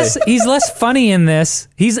Holy. he's less funny in this.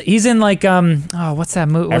 He's in like what's that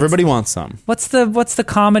movie? Everybody wants some. What's the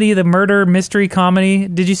comedy? The murder mystery comedy?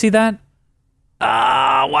 Did you see that? Oh,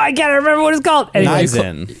 I can't remember what it's called. Anyway, Knives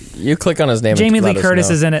In. You click on his name. Jamie and Lee let us Curtis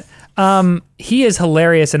know. is in it. He is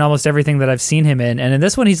hilarious in almost everything that I've seen him in, and in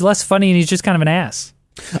this one he's less funny and he's just kind of an ass.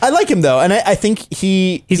 I like him though, and I think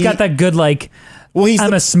He's got that good like. Well, he's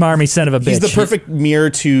I'm a smarmy son of a bitch. he's the perfect mirror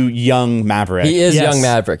to young Maverick. He is Yes. young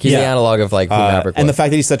Maverick. He's the Yeah. analog of like who Maverick was. and the fact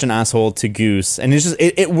that he's such an asshole to Goose, and it's just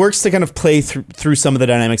it works to kind of play through some of the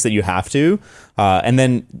dynamics that you have to, and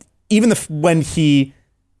then even when he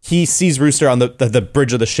sees Rooster on the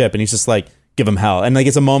bridge of the ship, and he's just like, give him hell, and like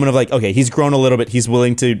it's a moment of like, okay, he's grown a little bit, he's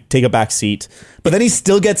willing to take a back seat, but then he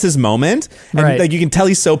still gets his moment, and Right. like you can tell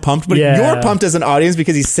he's so pumped, but Yeah. you're pumped as an audience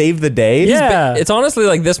because he saved the day. Yeah. It's honestly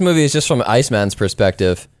like this movie is just from Iceman's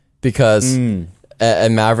perspective because and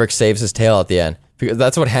Maverick saves his tail at the end. Because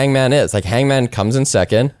that's what Hangman is. Like Hangman comes in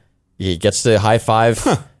second. He gets to high five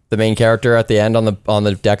the main character at the end on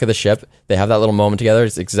the deck of the ship. They have that little moment together.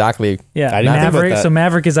 It's exactly Yeah, I didn't think about Maverick. that. So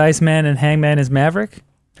Maverick is Iceman and Hangman is Maverick.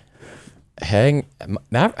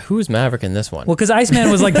 who's Maverick in this one? Well, because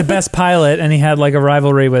Iceman was like the best pilot, and he had like a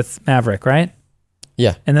rivalry with Maverick, right?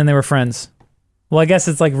 Yeah. And then they were friends. Well, I guess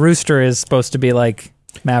it's like Rooster is supposed to be like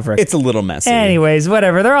Maverick. It's a little messy. Anyways,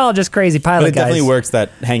 whatever. They're all just crazy pilot but it guys. definitely works that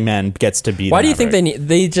Hangman gets to be. Why the do you think Maverick.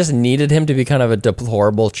 they just needed him to be kind of a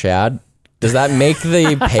deplorable Chad? Does that make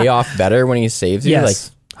the payoff better when he saves you?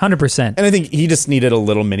 Yes, 100%. And I think he just needed a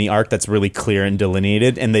little mini arc that's really clear and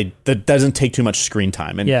delineated, and that doesn't take too much screen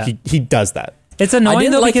time. And Yeah. he does that. It's annoying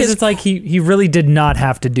didn't though like because his- it's like he really did not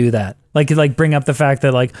have to do that. Like bring up the fact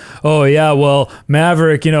that like, oh yeah, well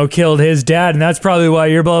Maverick, killed his dad, and that's probably why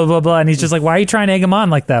you're blah blah blah. And he's just like, why are you trying to egg him on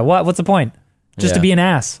like that? What's the point? Just to Yeah. be an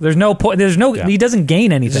ass. There's no point. He doesn't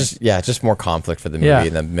gain anything. Just more conflict for the movie Yeah.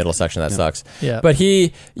 in the middle section that sucks. Yeah. But you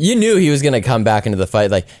knew he was going to come back into the fight.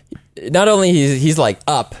 Like, not only he's like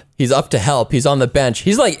he's up to help. He's on the bench.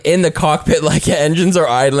 He's like in the cockpit, like engines are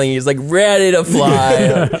idling. He's like ready to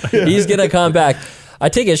fly. He's going to come back. I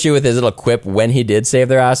take issue with his little quip when he did save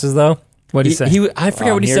their asses, though. What'd he say? I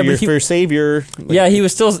forget what he Here said, you're but for savior. yeah, he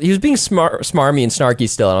was being smarmy and snarky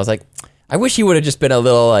still, and I was like, I wish he would have just been a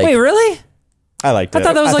little like. Wait, really? I liked it. I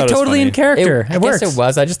thought that was like it totally funny. in character. I It works. guess it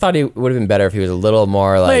was. I just thought it would have been better if he was a little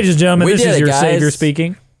more like. Ladies and gentlemen, "We this did is it, your guys." savior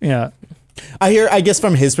speaking. Yeah. I guess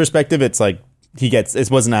from his perspective, it's like it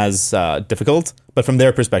wasn't as difficult, but from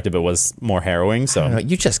their perspective, it was more harrowing. So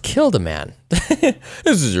You just killed a man.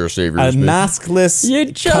 This is your savior. a speaking. maskless, Well,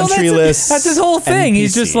 countryless. that's his whole thing.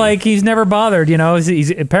 He's just NPC. like, he's never bothered, He's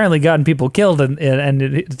apparently gotten people killed and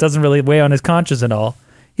it doesn't really weigh on his conscience at all.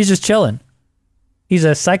 He's just chilling. He's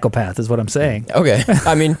a psychopath is what I'm saying. Okay.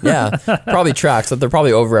 I mean, yeah, probably tracks that they're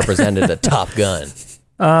probably overrepresented at Top Gun.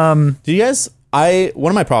 Do you guys?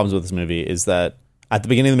 One of my problems with this movie is that at the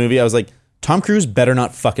beginning of the movie, I was like, Tom Cruise better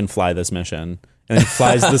not fucking fly this mission, and then he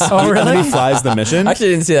flies this. And then he flies the mission. I actually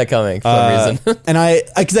didn't see that coming for some reason. And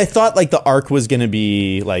because I thought like the arc was gonna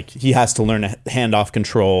be like he has to learn to hand off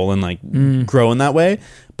control and like grow in that way.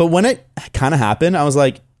 But when it kind of happened, I was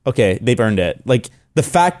like, okay, they've earned it. Like the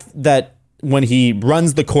fact that when he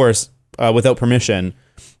runs the course without permission,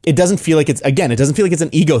 it doesn't feel like it's an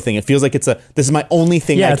ego thing. It feels like this is my only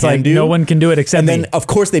thing I It's can like do. no one can do it except And me. then of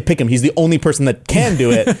course they pick him. He's the only person that can do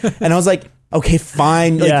it. And I was like, okay,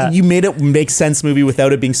 fine. Like Yeah. you made it make sense movie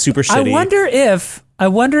without it being super shitty. I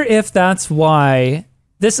wonder if that's why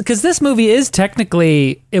because this movie is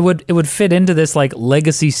technically it would fit into this like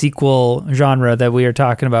legacy sequel genre that we are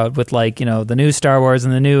talking about with like the new Star Wars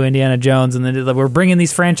and the new Indiana Jones and we're bringing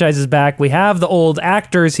these franchises back. We have the old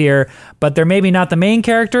actors here, but they're maybe not the main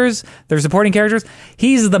characters. They're supporting characters.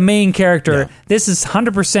 He's the main character. Yeah. This is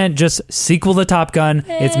 100% just sequel to Top Gun.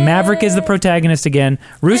 It's Maverick is the protagonist again.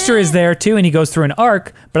 Rooster is there too, and he goes through an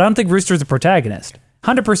arc, but I don't think Rooster's the protagonist.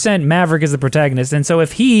 100% Maverick is the protagonist, and so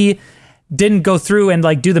if he didn't go through and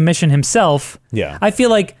like do the mission himself, Yeah. I feel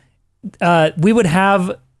like we would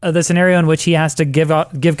have the scenario in which he has to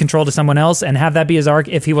give control to someone else and have that be his arc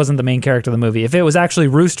if he wasn't the main character of the movie. If it was actually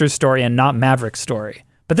Rooster's story and not Maverick's story.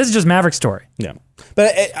 But this is just Maverick's story. Yeah.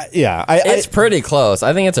 But It's pretty close.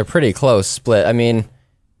 I think it's a pretty close split. I mean,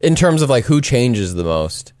 in terms of like who changes the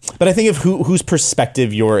most. But I think of whose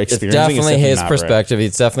perspective you're It's experiencing. definitely his Maverick. perspective.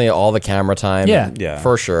 It's definitely all the camera time. Yeah. Yeah.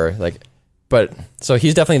 For sure. Like, but so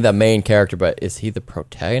he's definitely the main character, but is he the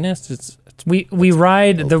protagonist? We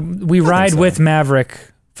ride so. with Maverick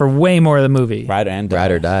for way more of the movie Ride and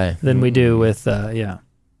Ride or die. than we do with I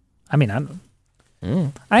mean, I'm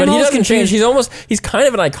But he doesn't change. He's kind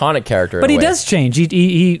of an iconic character. But in a he way. does change.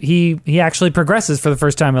 He actually progresses for the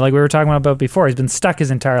first time. Like we were talking about before, he's been stuck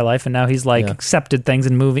his entire life, and now he's like accepted things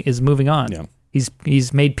and moving on. Yeah.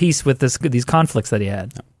 He's made peace with these conflicts that he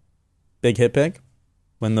had. Big hit pick.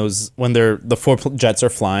 When the 4 jets are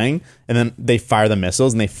flying and then they fire the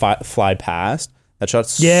missiles and they fly past. That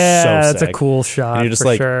shot's so that's sick. a cool shot. And you're just for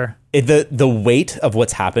like, sure. the weight of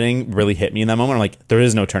what's happening really hit me in that moment. I'm like, there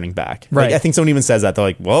is no turning back. Right. Like, I think someone even says that. They're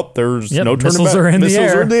like, well, there's Yep, no turning missiles back. are in the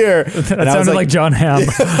Missiles air. are in the air. That And I was sounded like John Hamm.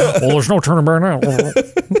 Well, there's no turning back now.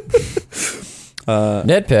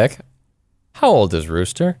 Nitpick. How old is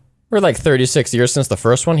Rooster? We're like 36 years since the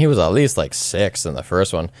first one. He was at least like 6 in the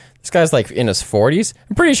first one. This guy's like in his 40s.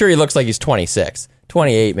 I'm pretty sure he looks like he's 26,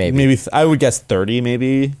 28 maybe. Maybe I would guess 30,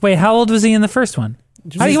 maybe. Wait, how old was he in the first one?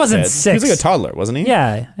 He wasn't Kid. 6. He was like a toddler, wasn't he?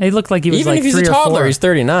 Yeah, he looked like he was Even like if he's 3 a or toddler, 4. he's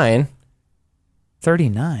 39.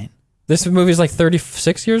 39. This movie's like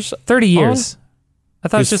 36 years. 30 years. I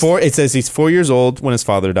thought it was He's just 4. It says he's 4 years old when his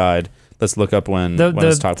father died. Let's look up when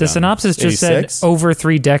his top the down. synopsis just 86? said over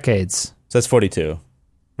 3 decades. So that's 42,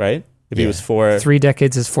 right? If he Yeah. was 4. 3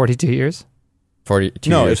 decades is 42 years. 42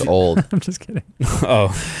 No, years if- old. I'm just kidding.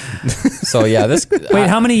 Oh. So yeah, this. Wait,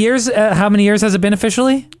 how many years? How many years has it been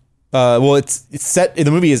officially? Well, it's set. The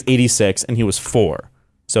movie is 86, and he was 4.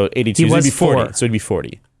 So 82. He so was he'd be 40. 4. So he'd be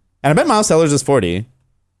 40. And I bet Miles Sellers is 40.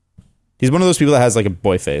 He's one of those people that has like a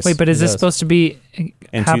boy face. Wait, but is this does. supposed to be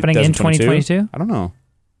happening in 2022? I don't know.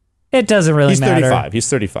 It doesn't really He's matter. 35. He's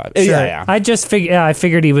 35. Sure. Yeah. I just figured. Yeah, I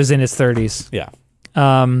figured he was in his 30s. Yeah.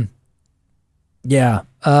 Yeah.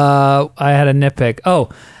 I had a nitpick. Oh,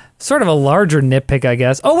 sort of a larger nitpick, I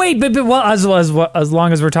guess. Oh wait, but well, as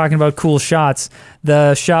long as we're talking about cool shots,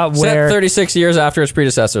 the shot Set where 36 years after his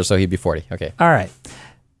predecessor, so he'd be 40. Okay. all right,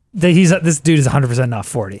 this dude is 100% not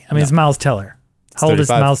 40. I mean, it's Miles Teller. How old is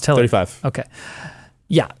 35. Miles Teller? 35. Okay.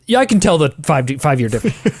 Yeah, I can tell the 5 year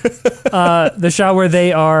difference. The shot where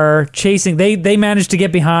they are chasing, they manage to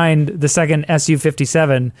get behind the second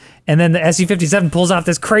Su-57, and then the Su-57 pulls off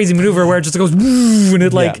this crazy maneuver where it just goes, woo, and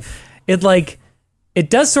it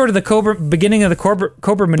does sort of the beginning of the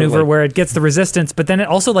Cobra maneuver like- where it gets the resistance, but then it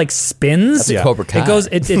also like spins. That's a Yeah. Cobra Kai. It goes,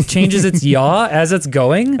 it changes its yaw as it's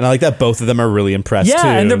going. And I like that both of them are really impressed Yeah, too.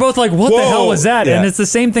 and they're both like, what the Whoa. hell was that? Yeah. And it's the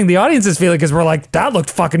same thing the audience is feeling because we're like, that looked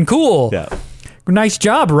fucking cool. Yeah. Nice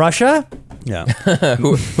job, Russia. Yeah.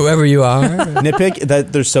 Whoever you are. Nitpick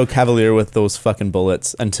that they're so cavalier with those fucking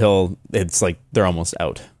bullets until it's like they're almost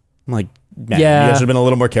out. I'm like, man, Yeah. you guys should have been a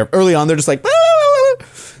little more careful. Early on, they're just like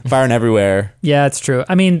firing everywhere. Yeah, it's true.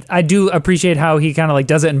 I mean, I do appreciate how he kind of like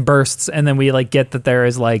does it in bursts, and then we like get that there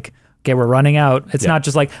is like, okay, we're running out. It's not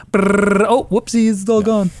just like, brrr, oh, whoopsie, it's all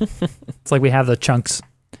gone. It's like we have the chunks.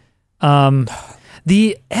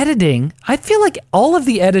 The editing, I feel like all of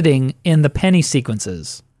the editing in the Penny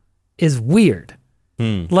sequences is weird.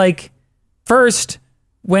 Like, first,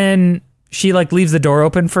 when she like leaves the door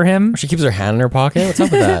open for him, She keeps her hand in her pocket. What's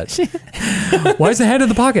up with that? why is the hand in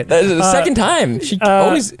the pocket? The second time, she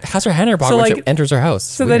always has her hand in her pocket so, when like- she enters her house.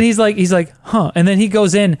 So then he's like, huh. And then he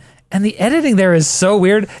goes in, and the editing there is so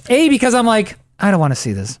weird. Because I'm like, I don't want to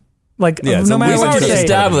see this. Like, Yeah, it's no a matter weird what you already say,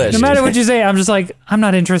 established. no matter what you say, I'm just like, I'm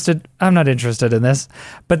not interested in this.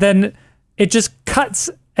 But then it just cuts,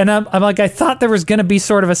 and I'm like, I thought there was going to be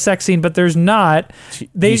sort of a sex scene, but there's not.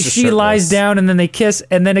 He's just She lies shirtless. down, and then they kiss,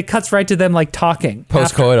 and then it cuts right to them like talking.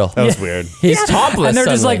 Post-coital. That was weird. He's topless. And they're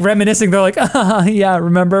just like suddenly. reminiscing. They're like, yeah,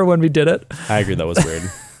 remember when we did it? I agree. That was weird.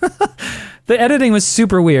 The editing was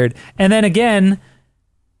super weird. And then again,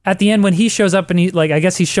 at the end when he shows up and he like, I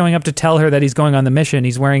guess he's showing up to tell her that he's going on the mission.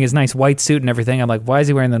 He's wearing his nice white suit and everything. I'm like, why is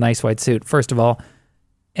he wearing the nice white suit? First of all,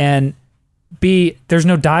 and B, there's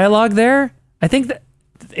no dialogue there. I think that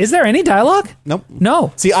is there any dialogue? Nope.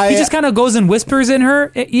 No. See, he just kind of goes and whispers in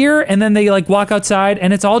her ear, and then they like walk outside,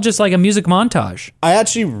 and it's all just like a music montage. I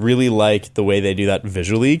actually really like the way they do that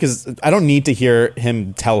visually because I don't need to hear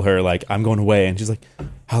him tell her like I'm going away, and she's like,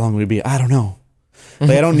 "How long will it be?" I don't know.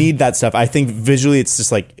 Like I don't need that stuff. I think visually it's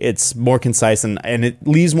just like it's more concise and it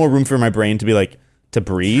leaves more room for my brain to be like, to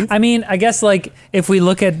breathe. I mean, I guess like if we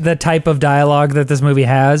look at the type of dialogue that this movie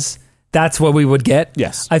has, that's what we would get.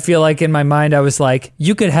 Yes. I feel like in my mind, I was like,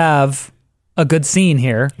 you could have a good scene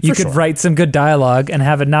here. You could sure. write some good dialogue and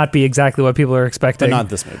have it not be exactly what people are expecting. But not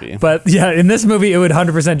this movie. But yeah, in this movie, it would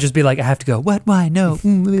 100% just be like, I have to go, what, why, no,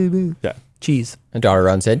 Yeah. cheese. And daughter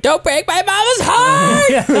runs in, don't break my mama's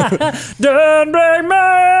heart! Don't break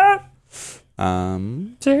my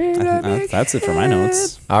That's it for my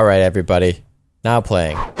notes. All right, everybody. Now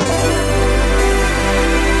playing.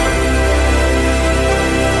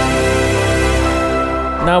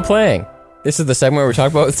 Now playing. This is the segment where we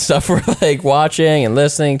talk about stuff we're like watching and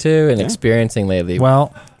listening to and experiencing lately.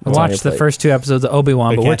 Well, I What's on your watched the plate? first 2 episodes of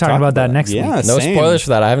Obi-Wan, but we're can't talking talk about that about it. next Yeah. week. No Same. spoilers for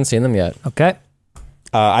that. I haven't seen them yet. Okay.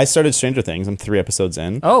 I started Stranger Things. I'm 3 episodes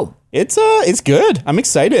in. Oh, It's good. I'm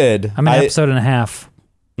excited. I'm an episode and a half.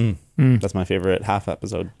 That's my favorite half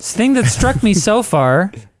episode. The thing that struck me so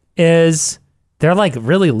far is they're like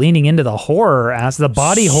really leaning into the horror as the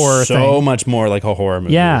body horror so thing. much more like a horror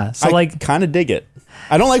movie. Yeah, so I like- kind of dig it.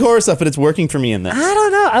 I don't like horror stuff, but it's working for me in this. I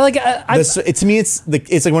don't know. I like. To me, it's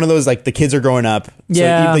like one of those like the kids are growing up. So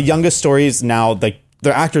Yeah. the youngest stories now, like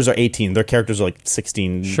their actors are 18, their characters are like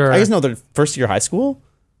 16. Sure. I guess no, they're first year high school.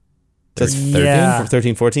 That's 13, Yeah.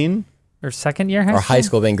 13, 14. or second year Or high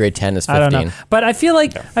school being grade 10 is 15. I don't know. But I feel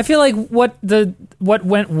like what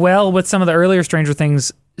went well with some of the earlier Stranger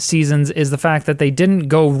Things seasons is the fact that they didn't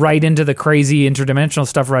go right into the crazy interdimensional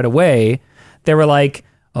stuff right away. They were like,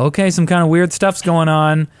 okay, some kind of weird stuff's going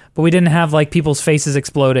on, but we didn't have like people's faces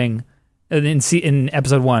exploding in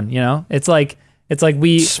episode 1, you know? It's like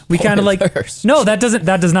we kind of like Spoilers. no, that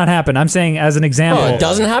does not happen. I'm saying as an example. Oh, it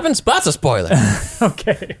doesn't happen? That's a spoiler.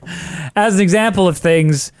 Okay. As an example of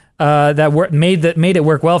things that made it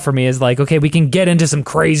work well for me is like, okay, we can get into some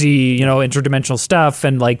crazy, interdimensional stuff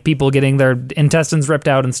and like people getting their intestines ripped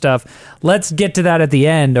out and stuff. Let's get to that at the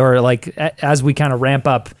end or like as we kind of ramp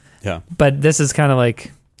up. Yeah. But this is kind of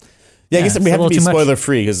like, Yeah, I guess it's we a have to little be too much. spoiler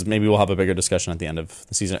free because maybe we'll have a bigger discussion at the end of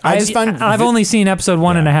the season. I've only seen episode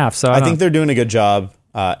 1.5, so I think they're doing a good job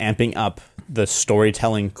amping up the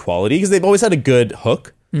storytelling quality because they've always had a good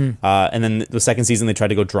hook. And then the second season they tried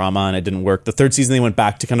to go drama and it didn't work. The third season they went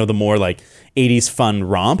back to kind of the more like 80s fun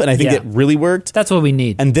romp, and I think Yeah. it really worked. that's what we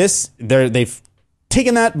need. And this, they've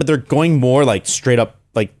taken that, but they're going more like straight up,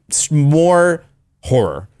 like more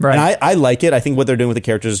horror. Right. And I like it. I think what they're doing with the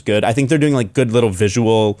characters is good. I think they're doing like good little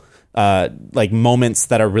visual, like moments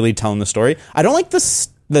that are really telling the story. I don't like the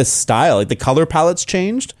style, like the color palettes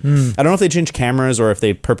changed. I don't know if they changed cameras or if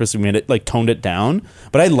they purposely made it like toned it down.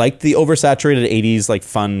 But I liked the oversaturated 80s like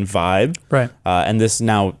fun vibe. Right. And this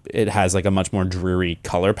now it has like a much more dreary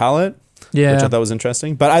color palette. Yeah. Which I thought was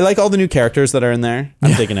interesting. But I like all the new characters that are in there.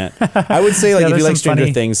 I'm digging it. I would say like Yeah, if you there's like some Stranger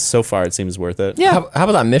funny- Things so far, it seems worth it. Yeah. How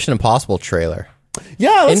about that Mission Impossible trailer?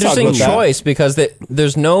 Yeah, let's talk Interesting about that. choice because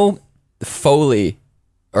there's no Foley,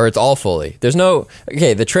 or it's all Foley. There's no,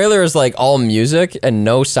 okay, the trailer is like all music and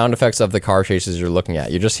no sound effects of the car chases you're looking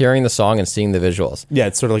at. You're just hearing the song and seeing the visuals. Yeah,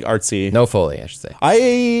 it's sort of like artsy. No Foley, I should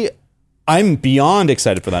say. I'm beyond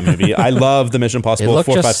excited for that movie. I love the Mission It Impossible looked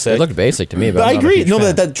 4, 5, just, 6. it looked basic to me, but But I I'm not a agree. huge No,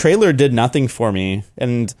 fan. that trailer did nothing for me.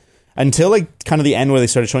 And until like kind of the end where they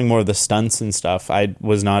started showing more of the stunts and stuff, I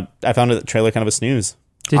found the trailer kind of a snooze.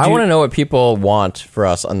 I want to know what people want for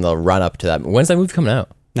us on the run up to that. When's that movie coming out?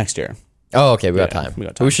 Next year. Oh, okay, we got Yeah, time. we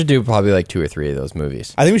got time. We should do probably like 2 or 3 of those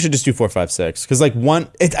movies. I think we should just do 4, 5, 6. Because like one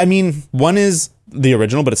is the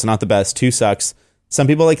original, but it's not the best. 2 sucks. Some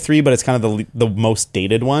people like 3, but it's kind of the most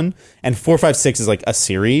dated one. And 4, 5, 6 is like a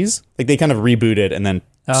series. Like they kind of rebooted and then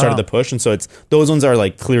started the push. And so those ones are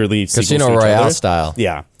like clearly sequels Casino to each Royale other. style.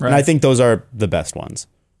 Yeah. Right. And I think those are the best ones.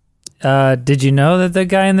 Did you know that the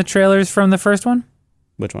guy in the trailer is from the first one?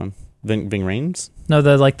 Which one? Ving Rhames? No,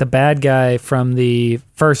 the bad guy from the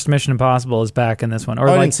first Mission Impossible is back in this one, or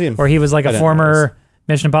I like, didn't see him. or he was like I a didn't former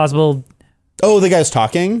Mission Impossible. Oh, the guy's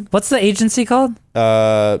talking. What's the agency called?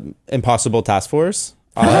 Impossible Task Force.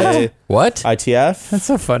 What? ITF. That's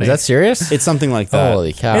so funny. Is that serious? It's something like that.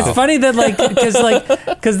 Holy cow. It's funny that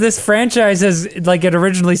because this franchise has like it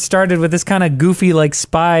originally started with this kind of goofy like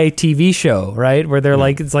spy TV show, right? Where they're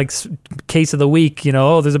like it's like case of the week,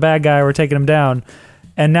 oh, there's a bad guy, we're taking him down.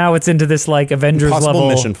 And now it's into this like Avengers Impossible level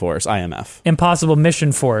Mission Force, IMF. Impossible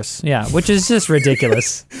Mission Force. Yeah, which is just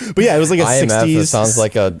ridiculous. But yeah, it was like a IMF, 60s. it sounds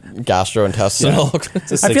like a gastrointestinal.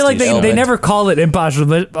 It's a I feel like 60s they element. never call it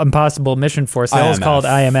Impossible Mission Force. They always IMF. call it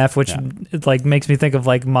IMF, which it like makes me think of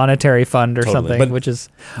like monetary fund or Totally. something, But which is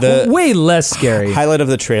the way less scary. highlight of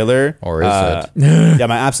the trailer. Or is yeah,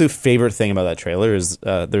 my absolute favorite thing about that trailer is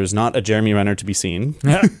there's not a Jeremy Renner to be seen.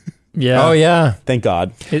 Yeah. Yeah. Oh yeah. Thank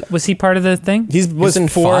God. Was he part of the thing? He was in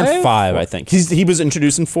 4 5? and 5, I think. He was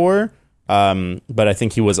introduced in 4, but I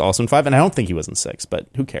think he was also in 5, and I don't think he was in 6, but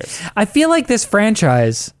who cares? I feel like this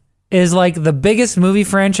franchise is like the biggest movie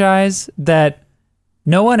franchise that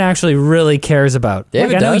no one actually really cares about. Yeah,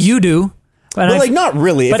 like, it I know does. you do. But like, not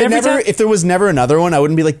really. but If there was never another one, I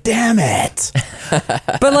wouldn't be like, damn it.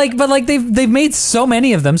 But like they've made so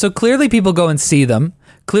many of them, so clearly people go and see them.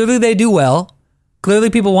 Clearly they do well. Clearly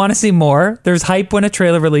people want to see more. There's hype when a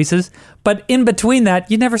trailer releases, but in between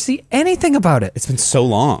that, you never see anything about it. It's been so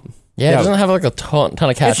long. Yeah, it doesn't have like a ton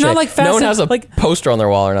of cash. It's not like Fast no one and- has a like- poster on their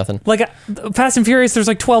wall or nothing. Like Fast and Furious, there's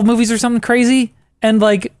like 12 movies or something crazy, and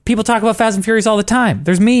like people talk about Fast and Furious all the time.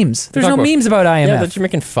 There's memes. There's no memes about IMF. Yeah, but you're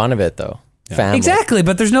making fun of it though. Family. Exactly,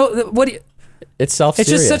 but there's no what. Do you, It's self-serious.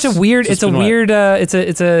 it's just such a weird. It's a been what? weird. It's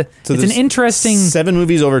an there's interesting. 7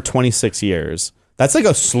 movies over 26 years. That's like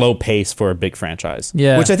a slow pace for a big franchise.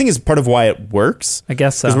 Yeah. Which I think is part of why it works. I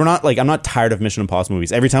guess so. Because I'm not tired of Mission Impossible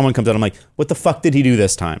movies. Every time one comes out, I'm like, what the fuck did he do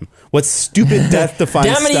this time? What stupid death-defying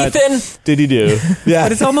Damn it, stunt Ethan! did he do? Yeah.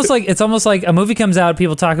 But it's almost like a movie comes out,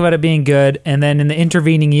 people talk about it being good, and then in the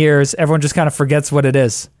intervening years, everyone just kind of forgets what it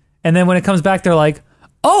is. And then when it comes back, they're like,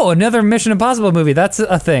 "Oh, another Mission Impossible movie. That's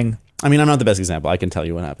a thing." I mean, I'm not the best example. I can tell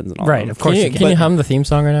you what happens in all Right, of of them. course Can you you, can. can you hum the theme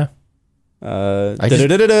song right now? No.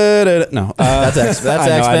 That's X-Men.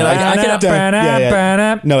 I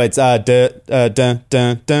can. No, it's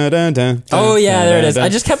Oh yeah, there it is. I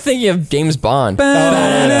just kept thinking of James Bond.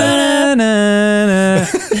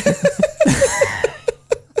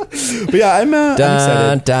 But yeah, I'm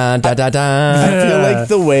excited. Dun, dun, dun, dun, I dun. feel like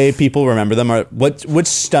the way people remember them are which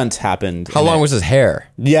stunt happened. How long was his hair?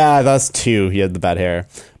 Yeah, that's 2. He had the bad hair.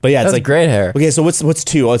 But yeah, it's That's like great hair. Okay, so what's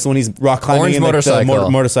 2? Oh, it's when he's rock climbing Orange in like, the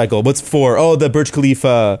motorcycle. motorcycle. What's 4? Oh, the Burj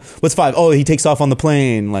Khalifa. What's 5? Oh, he takes off on the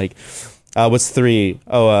plane. Like, what's 3?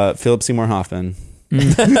 Oh, Philip Seymour Hoffman.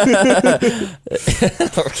 Okay.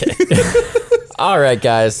 All right,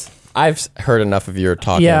 guys. I've heard enough of your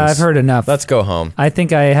talkings. Yeah, I've heard enough. Let's go home. I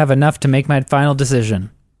think I have enough to make my final decision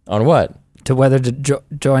On what? to whether to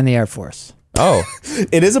join the Air Force, Oh,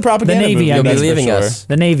 It is a propaganda The Navy, movie. I you'll be mean. that's for leaving sure. us.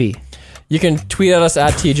 the Navy. You can tweet at us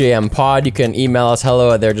at TJM Pod. You can email us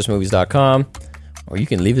hello@therejustmovies.com, or you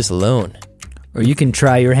can leave us alone. Or you can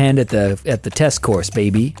try your hand at the test course,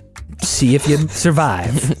 baby. See if you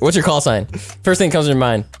survive. What's your call sign? First thing that comes to your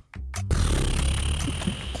mind.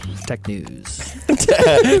 Tech news.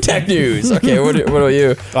 Tech news. Okay, what about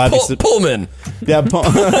you? Obviously- Pullman. Yeah,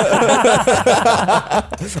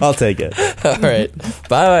 I'll take it. All right.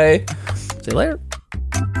 Bye. See you later.